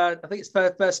 I think it's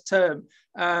first term,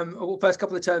 or first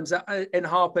couple of terms in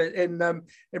Harper in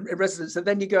residence, and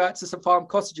then you go out to some farm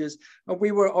cottages. And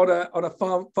we were on a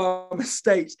farm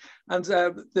estate, and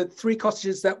the 3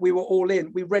 cottages that we were all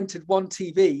in, we rented one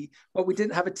TV, but we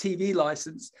didn't have a TV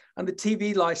license. And the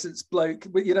TV license bloke,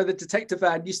 the detective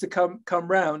van used to come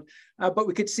round, but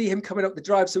we could see him coming up the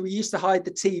drive. So we used to hide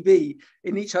the TV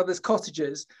in each other's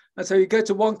cottages. And so you go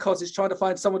to one cottage trying to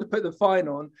find someone to put the fine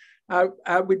on.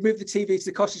 We'd move the TV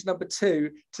to cottage number 2,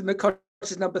 to the cottage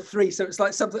number 3. So it's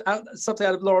like something out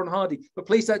of Laurel and Hardy. But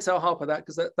please don't tell Harper that,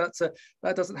 because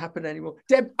that doesn't happen anymore.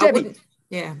 Debbie.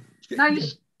 Yeah. No, you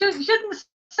shouldn't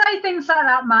say things like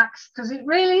that, Max, because it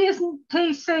really isn't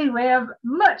PC. We are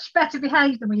much better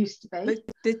behaved than we used to be.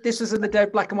 This was in the day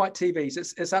of black and white TVs.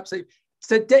 It's absolutely.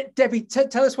 So Debbie,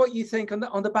 tell us what you think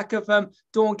on the back of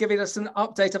Dawn giving us an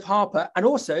update of Harper, and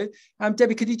also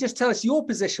Debbie, could you just tell us your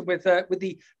position with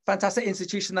the fantastic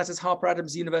institution that is Harper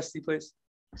Adams University, please?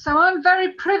 So I'm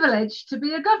very privileged to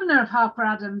be a governor of Harper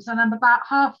Adams, and I'm about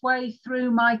halfway through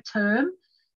my term,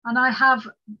 and I have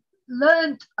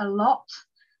learnt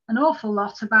an awful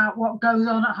lot about what goes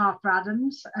on at Harper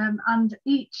Adams, and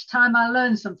each time I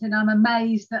learn something, I'm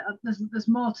amazed that there's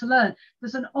more to learn.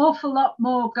 There's an awful lot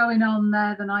more going on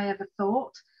there than I ever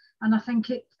thought, and I think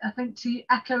to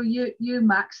echo you,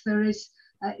 Max,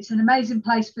 it's an amazing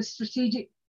place for strategic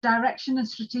direction and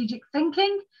strategic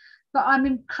thinking. But I'm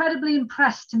incredibly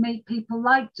impressed to meet people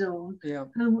like Dawn,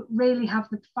 who really have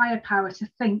the firepower to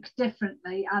think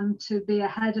differently and to be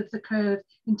ahead of the curve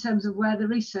in terms of where the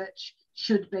research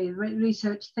should be,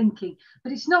 research thinking.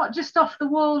 But it's not just off the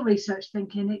wall research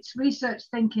thinking, it's research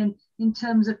thinking in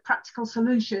terms of practical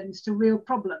solutions to real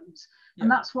problems. And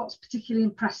that's what's particularly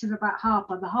impressive about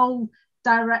Harper. The whole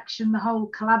direction, the whole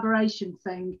collaboration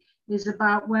thing is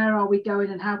about where are we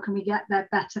going and how can we get there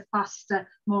better, faster,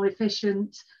 more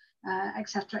efficient,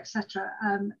 etc., etc.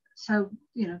 So,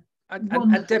 and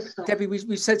Debbie,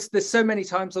 we've said this so many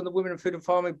times on the Women in Food and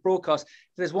Farming broadcast.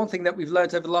 There's one thing that we've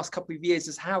learned over the last couple of years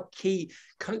is how key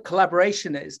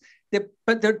collaboration is.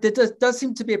 But there does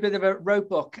seem to be a bit of a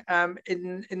roadblock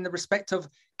in the respect of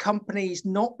companies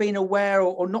not being aware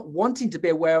or not wanting to be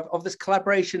aware of this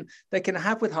collaboration they can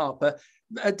have with Harper.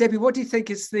 Debbie, what do you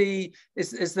think is the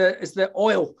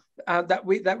oil that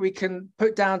we can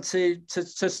put down to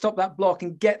stop that block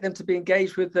and get them to be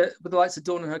engaged with the likes of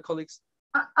Dawn and her colleagues?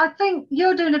 I think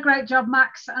you're doing a great job,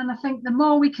 Max, and I think the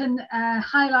more we can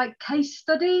highlight case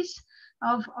studies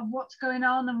of what's going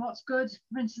on and what's good,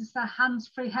 for instance, the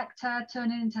hands-free hectare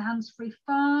turning into hands-free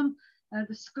farm,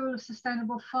 the School of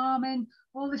Sustainable Farming,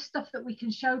 all this stuff that we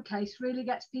can showcase really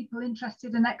gets people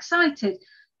interested and excited.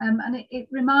 And it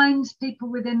reminds people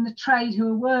within the trade who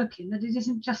are working that it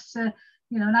isn't just an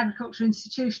agricultural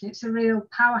institution, it's a real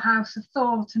powerhouse of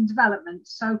thought and development.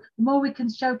 So the more we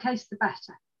can showcase, the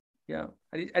better. Yeah,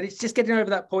 and it's just getting over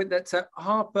that point that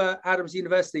Harper Adams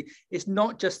University is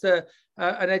not just an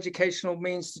educational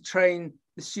means to train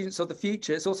the students of the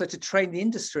future, it's also to train the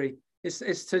industry. It's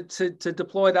to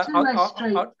deploy that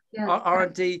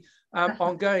R&D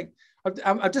ongoing.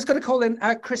 I'm just going to call in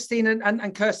Christine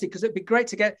and Kirsty, because it'd be great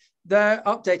to get their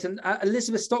update. And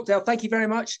Elizabeth Stockdale, thank you very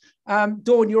much.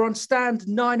 Dawn, you're on stand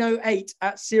 9:08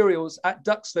 at Cereals at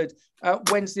Duxford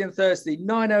Wednesday and Thursday.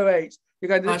 9:08. You're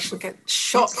going to. I shall get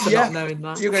shot for not knowing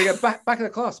that. You're going to go back in the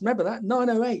class. Remember that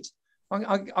 9:08.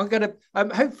 I'm going to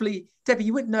hopefully, Debbie,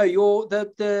 you wouldn't know. You're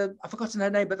the I've forgotten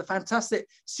her name, but the fantastic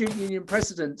student union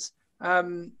president.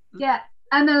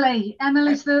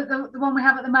 Emily's the one we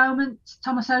have at the moment.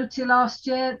 Thomas Oaty last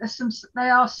year. They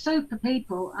are super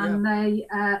people, and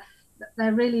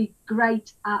they're really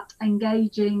great at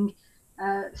engaging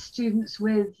students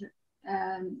with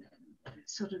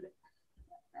sort of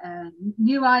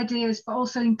new ideas, but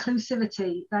also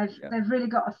inclusivity. They've really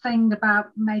got a thing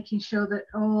about making sure that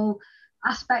all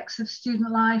aspects of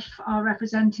student life are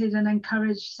represented and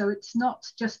encouraged. So it's not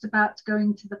just about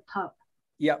going to the pub.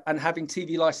 Yeah, and having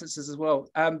TV licenses as well.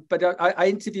 But I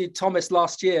interviewed Thomas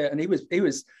last year, and he was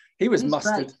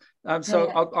mustard. So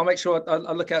yeah. I'll make sure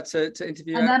I'll look out to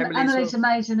interview Emily. Emily's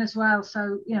amazing as well.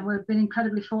 So we've been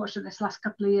incredibly fortunate this last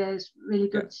couple of years. Really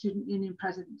good student union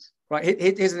presidents. Right,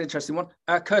 here's an interesting one.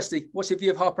 Kirsty, what's your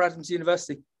view of Harper Adams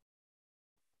University?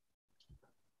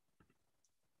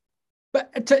 But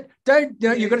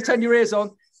you've got to turn your ears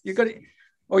on. You've got it,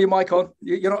 or your mic on.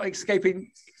 You're not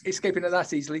escaping it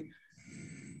that easily.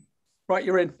 Right,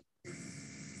 you're in.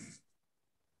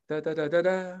 And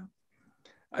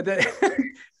then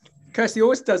Kirsty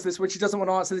always does this when she doesn't want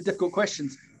to answer the difficult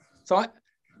questions. So,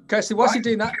 Kirsty, whilst you're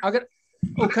doing that,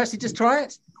 Kirsty, just try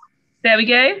it. There we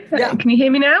go. Yeah. Can you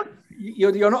hear me now?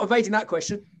 You're not evading that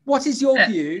question. What is your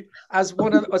view as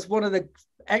one of the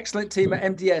excellent team at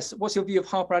MDS? What's your view of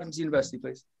Harper Adams University,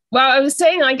 please? Well, I was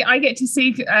saying I get to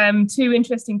see two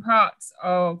interesting parts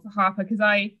of Harper because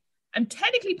I am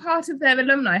technically part of their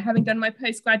alumni, having done my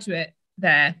postgraduate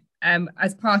there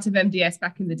as part of MDS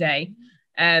back in the day.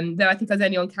 Though I think I was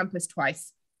only on campus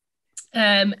twice.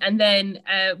 And then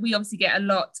we obviously get a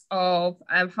lot of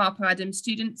Harper Adams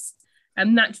students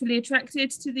naturally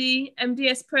attracted to the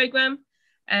MDS programme.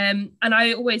 And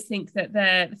I always think that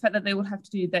the fact that they will have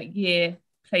to do that year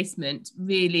placement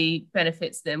really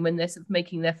benefits them when they're sort of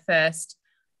making their first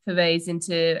forays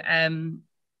into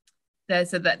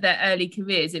their early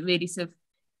careers. It really sort of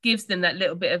gives them that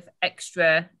little bit of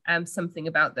extra something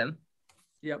about them.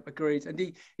 Yeah, agreed. And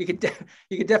you can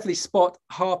definitely spot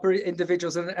Harper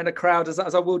individuals and a crowd as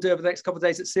I will do over the next couple of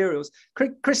days at Serials.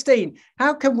 Christine,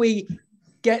 how can we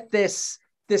get this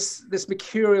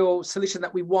mercurial solution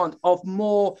that we want of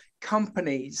more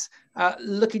companies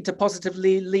looking to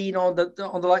positively lean on the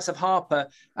likes of Harper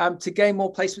to gain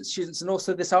more placement students, and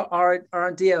also this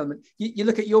R&D element? You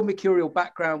look at your mercurial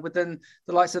background within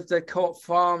the likes of the Co-op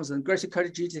Farms and Grocery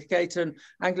Code Adjudicator and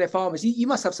Anglia Farmers. You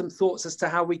must have some thoughts as to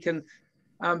how we can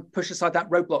push aside that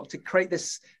roadblock to create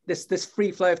this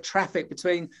free flow of traffic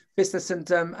between business and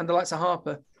the likes of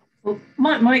Harper. Well,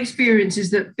 my experience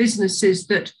is that businesses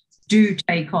that do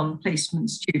take on placement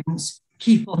students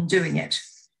keep on doing it.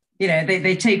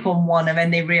 They take on one and then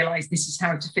they realize this is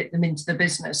how to fit them into the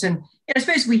business. And I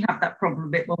suppose we have that problem a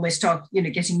bit when we start,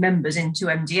 getting members into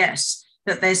MDS,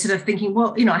 that they're sort of thinking,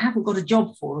 well, I haven't got a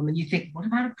job for them. And you think, what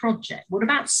about a project? What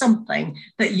about something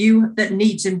that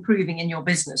needs improving in your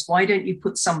business? Why don't you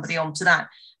put somebody onto that?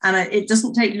 And it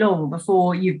doesn't take long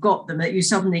before you've got them, that you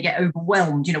suddenly get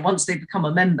overwhelmed. Once they become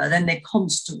a member, then they've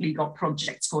constantly got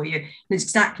projects for you. And it's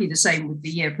exactly the same with the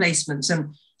year placements.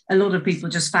 And a lot of people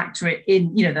just factor it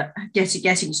in, that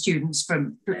getting students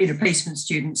from, placement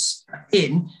students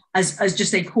in as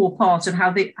just a core part of how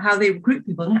they recruit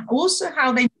people, and also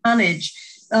how they manage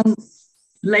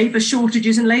labour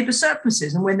shortages and labour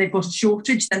surpluses. And when they've got a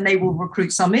shortage, then they will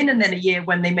recruit some in, and then a year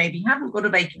when they maybe haven't got a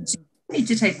vacancy, need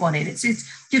to take one in. It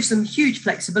gives them huge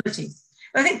flexibility.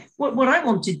 I think what I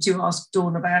wanted to ask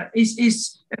Dawn about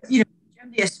is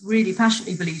MDS really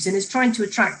passionately believes in is trying to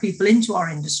attract people into our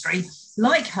industry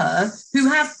like her, who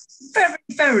have very,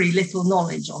 very little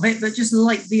knowledge of it, but just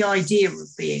like the idea of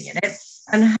being in it.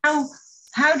 And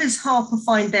how does Harper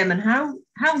find them, and how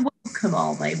welcome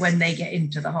are they when they get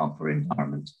into the Harper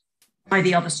environment by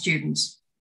the other students?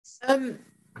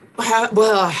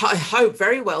 Well, I hope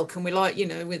very welcome. We like,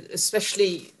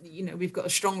 especially, we've got a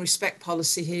strong respect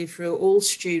policy here for all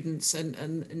students and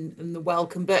the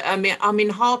welcome. But I mean,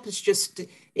 Harper's just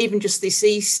this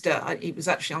Easter, it was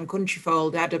actually on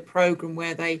Countryfold, had a programme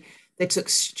where they took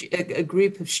a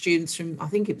group of students from, I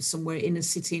think it was somewhere inner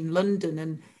city in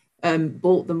London, and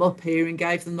brought them up here and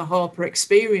gave them the Harper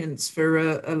experience for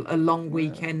a long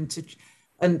weekend.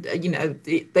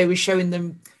 They were showing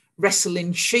them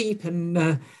wrestling sheep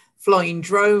and flying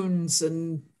drones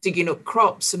and digging up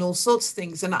crops and all sorts of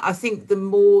things. And I think the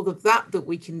more of that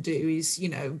we can do is,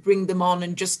 bring them on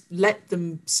and just let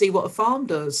them see what a farm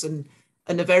does, and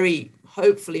a very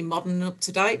hopefully modern and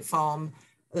up-to-date farm.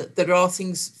 There are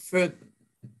things for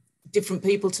different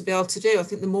people to be able to do. I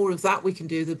think the more of that we can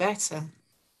do, the better.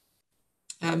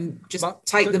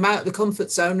 Take them out of the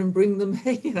comfort zone and bring them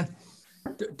here.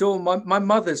 Dawn, my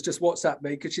mother's just WhatsApped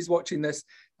me because she's watching this,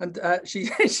 and she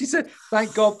said,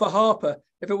 "Thank God for Harper.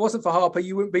 If it wasn't for Harper,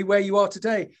 you wouldn't be where you are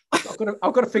today."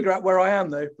 I've got to figure out where I am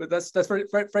though. But that's very,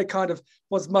 very, very kind of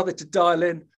one's mother to dial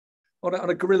in on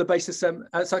a guerrilla basis,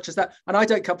 such as that. And I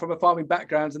don't come from a farming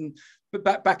background,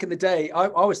 but back in the day, I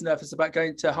was nervous about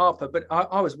going to Harper, but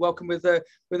I was welcomed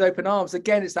with open arms.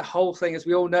 Again, it's the whole thing, as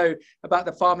we all know about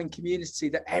the farming community,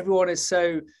 that everyone is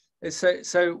so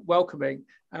welcoming.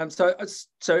 So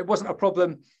it wasn't a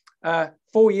problem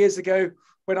 4 years ago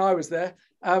when I was there.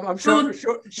 I'm sure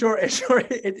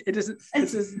it isn't.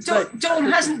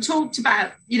 Dawn hasn't talked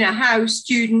about how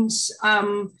students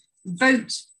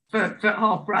vote for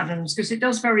Harper Adams, because it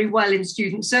does very well in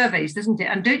student surveys, doesn't it?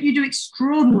 And don't you do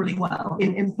extraordinarily well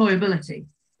in employability?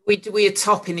 We are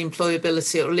top in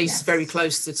employability, or at least very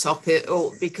close to the top.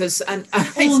 Because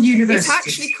all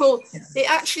universities. It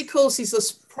actually causes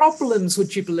us problems,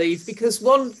 would you believe? Because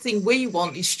one thing we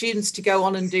want is students to go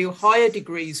on and do higher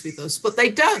degrees with us, but they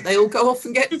don't. They all go off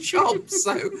and get jobs.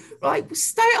 So, right,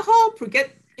 stay at Harper,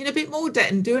 get in a bit more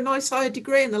debt and do a nice higher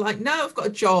degree. And they're like, no, I've got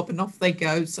a job, and off they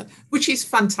go. So, which is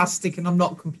fantastic, and I'm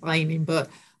not complaining, but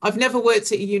I've never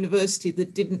worked at a university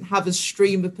that didn't have a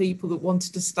stream of people that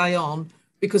wanted to stay on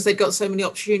because they got so many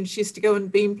opportunities to go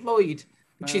and be employed,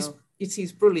 which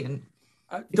is brilliant.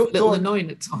 A little annoying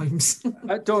at times.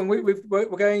 Dawn, we're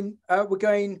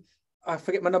going. I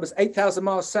forget my numbers. 8,000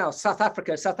 miles south, South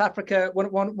Africa. One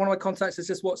of my contacts has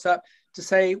just WhatsApp to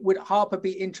say, would Harper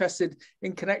be interested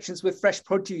in connections with fresh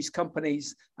produce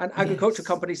companies and agricultural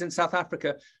companies in South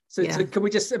Africa? So can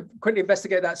we just quickly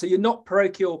investigate that? So you're not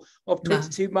parochial of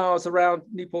 22 miles around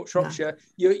Newport, Shropshire.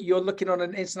 No. You're looking on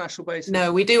an international basis.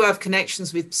 No, we do have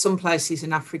connections with some places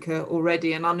in Africa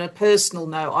already. And on a personal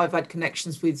note, I've had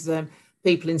connections with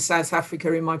people in South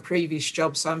Africa in my previous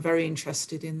job. So I'm very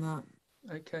interested in that.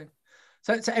 Okay.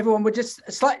 So everyone, we're just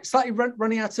slightly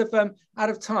running out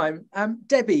of time.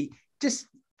 Debbie,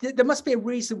 there must be a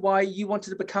reason why you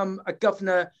wanted to become a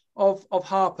governor of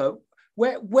Harper.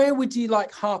 Where would you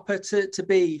like Harper to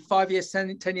be 5 years,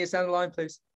 10 years down the line,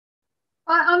 please?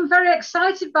 I'm very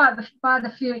excited by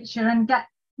the future, and get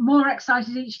more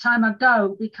excited each time I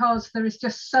go, because there is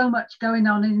just so much going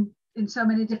on in so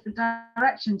many different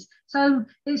directions. So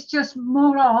it's just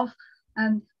more of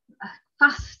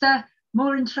faster,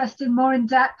 more interesting, more in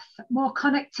depth, more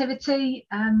connectivity.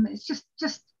 It's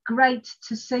just great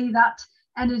to see that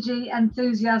energy,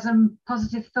 enthusiasm,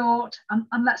 positive thought,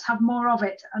 and let's have more of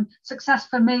it. And success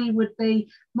for me would be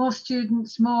more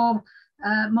students, more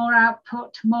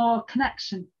output, more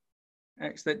connection.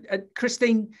 Excellent.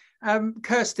 Christine,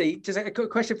 Kirsty, just a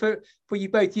quick question for you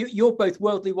both. You're both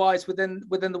worldly wise within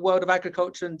the world of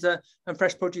agriculture and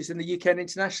fresh produce in the UK and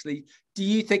internationally. Do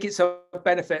you think it's a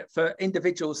benefit for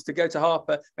individuals to go to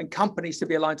Harper and companies to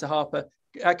be aligned to Harper?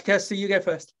 Kirsty, you go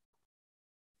first.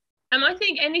 I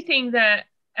think anything that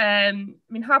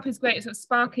Harper's great at sort of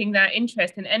sparking that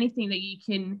interest, and anything that you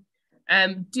can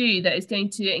do that is going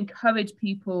to encourage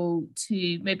people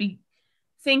to maybe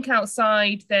think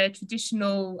outside their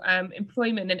traditional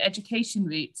employment and education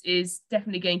routes is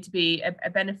definitely going to be a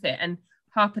benefit, and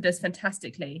Harper does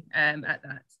fantastically at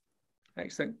that.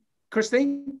 Excellent.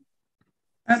 Christine?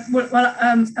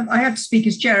 I have to speak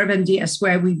as chair of MDS,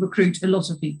 where we recruit a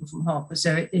lot of people from Harper.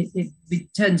 So it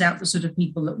turns out the sort of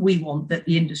people that we want, that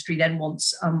the industry then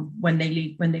wants when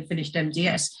they finished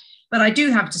MDS. But I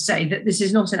do have to say that this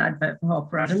is not an advert for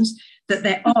Harper Adams, that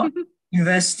there are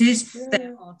universities,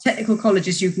 there are technical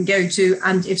colleges you can go to,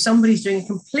 and if somebody's doing a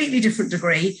completely different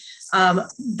degree,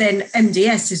 then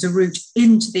MDS is a route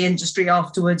into the industry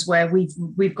afterwards, where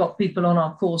we've got people on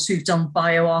our course who've done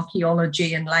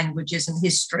bioarchaeology and languages and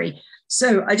history.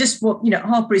 So I just want,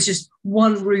 Harper is just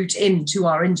one route into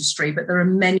our industry, but there are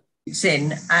many routes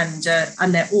in, and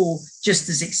they're all just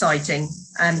as exciting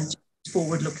and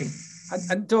forward-looking.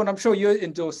 And Dawn, I'm sure you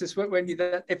endorse this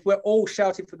if we're all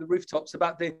shouting from the rooftops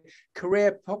about the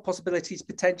career possibilities,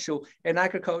 potential in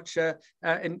agriculture,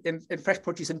 in fresh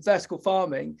produce and vertical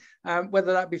farming,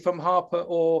 whether that be from Harper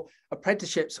or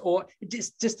apprenticeships, or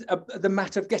just the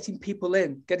matter of getting people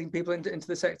into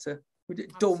the sector.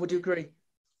 Dawn, would you agree?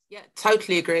 Yeah,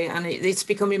 totally agree. And it's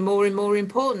becoming more and more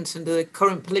important under the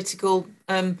current political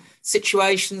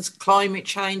situations, climate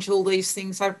change, all these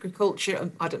things, agriculture.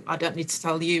 I don't need to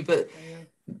tell you, but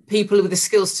people with the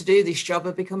skills to do this job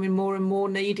are becoming more and more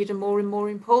needed and more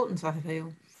important, I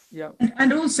feel. Yeah.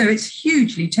 And also it's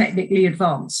hugely technically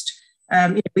advanced.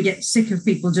 We get sick of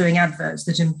people doing adverts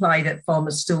that imply that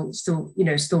farmers still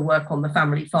work on the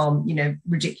family farm,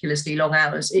 ridiculously long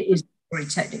hours. It is a very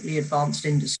technically advanced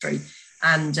industry.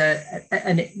 And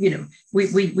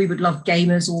we would love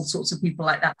gamers, all sorts of people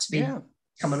like that to be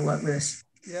come and work with us.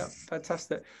 Yeah,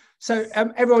 fantastic. So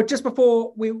everyone, just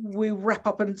before we wrap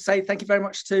up and say thank you very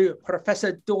much to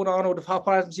Professor Dawn Arnold of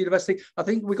Harper Adams University, I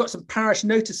think we've got some parish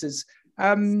notices.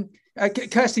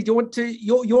 Kirsty, do you want to,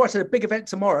 you're at a big event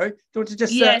tomorrow. Do you want to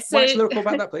just wax lyrical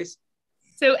about that, please?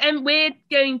 So we're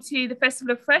going to the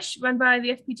Festival of Fresh run by the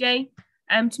FPJ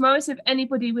tomorrow. So if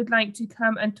anybody would like to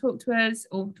come and talk to us,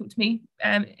 or talk to me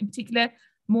in particular,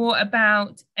 more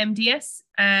about MDS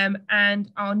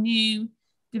and our new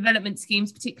development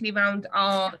schemes, particularly around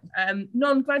our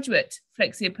non-graduate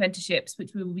flexi apprenticeships,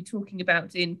 which we will be talking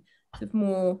about in sort of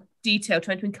more detail,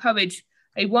 trying to encourage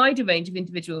a wider range of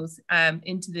individuals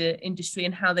into the industry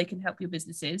and how they can help your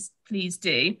businesses, please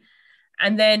do.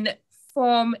 And then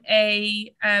from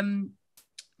a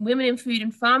Women in Food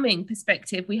and Farming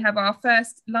perspective, we have our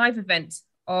first live event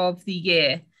of the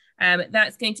year.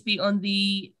 That's going to be on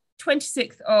the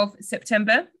 26th of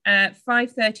September,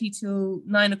 5:30 till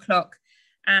 9 o'clock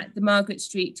at the Margaret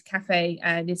Street Cafe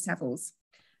near Savills.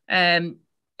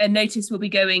 A notice will be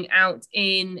going out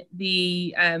in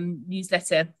the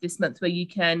newsletter this month where you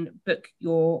can book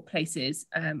your places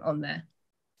on there.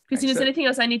 Christine, is there anything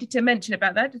else I needed to mention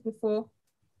about that just before?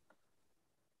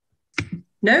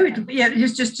 No,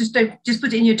 just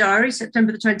put it in your diary,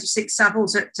 September the 26th,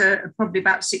 Savills at probably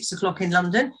about 6 o'clock in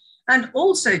London. And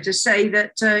also to say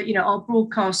that, our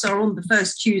broadcasts are on the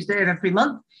first Tuesday of every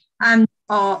month. And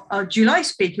our July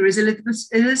speaker is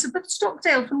Elizabeth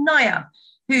Stockdale from NIA,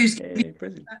 who's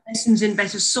lessons in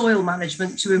better soil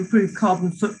management to improve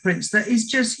carbon footprints. That is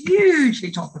just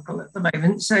hugely topical at the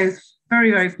moment. So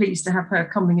very, very pleased to have her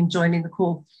coming and joining the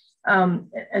call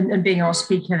and being our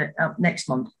speaker next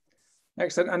month.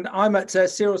 Excellent. And I'm at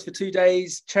Cereals for 2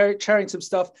 days, chairing some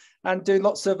stuff and doing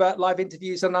lots of live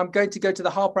interviews. And I'm going to go to the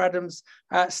Harper Adams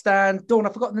stand. Dawn,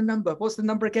 I've forgotten the number. What's the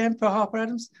number again for Harper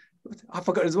Adams? I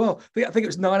forgot as well. I think it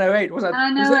was 908. Was that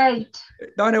 908?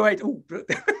 908. Oh.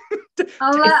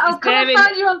 I'll come and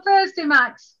find you on Thursday,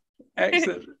 Max.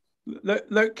 Excellent.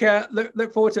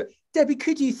 Look forward to it. Debbie,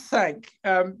 could you thank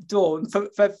Dawn for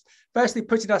firstly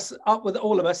putting us up with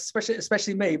all of us,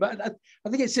 especially me? But I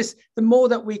think it's just the more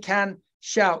that we can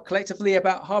shout collectively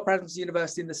about Harper Adams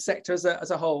University and the sector as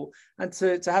a whole, and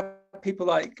to have people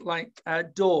like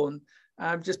Dawn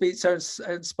just be so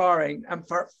inspiring, and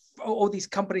for all these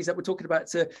companies that we're talking about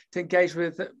to engage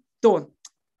with. Dawn,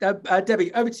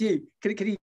 Debbie, over to you. Can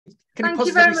you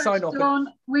positively sign off? Dawn.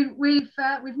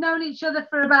 We've known each other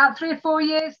for about 3 or 4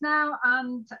 years now,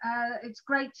 and it's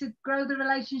great to grow the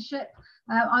relationship.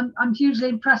 I'm hugely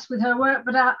impressed with her work,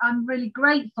 but I'm really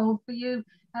grateful for you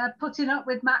putting up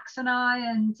with Max and I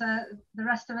and the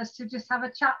rest of us to just have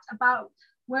a chat about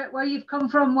where you've come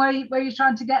from, where you're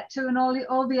trying to get to, and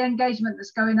all the engagement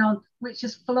that's going on, which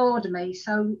has floored me.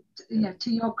 So,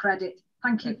 to your credit,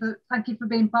 thank you for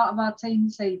being part of our team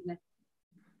this evening.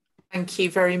 Thank you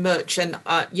very much. And,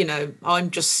 I'm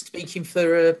just speaking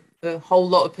for a whole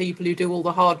lot of people who do all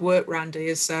the hard work around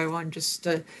here. So I'm just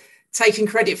taking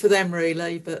credit for them,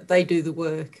 really, but they do the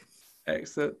work.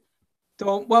 Excellent.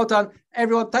 Dawn, well done.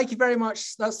 Everyone, thank you very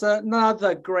much. That's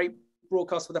another great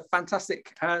broadcast with a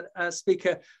fantastic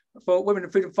speaker for Women in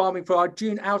Food and Farming for our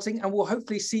June outing, and we'll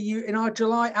hopefully see you in our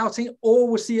July outing, or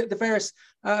we'll see you at the various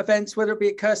events, whether it be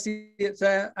at Kirsty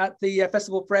at the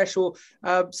Festival Fresh, or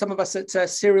some of us at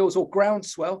Cereals or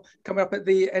Groundswell coming up at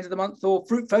the end of the month, or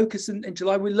Fruit Focus in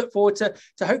July. We look forward to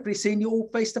hopefully seeing you all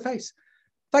face to face.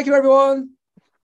 Thank you, everyone.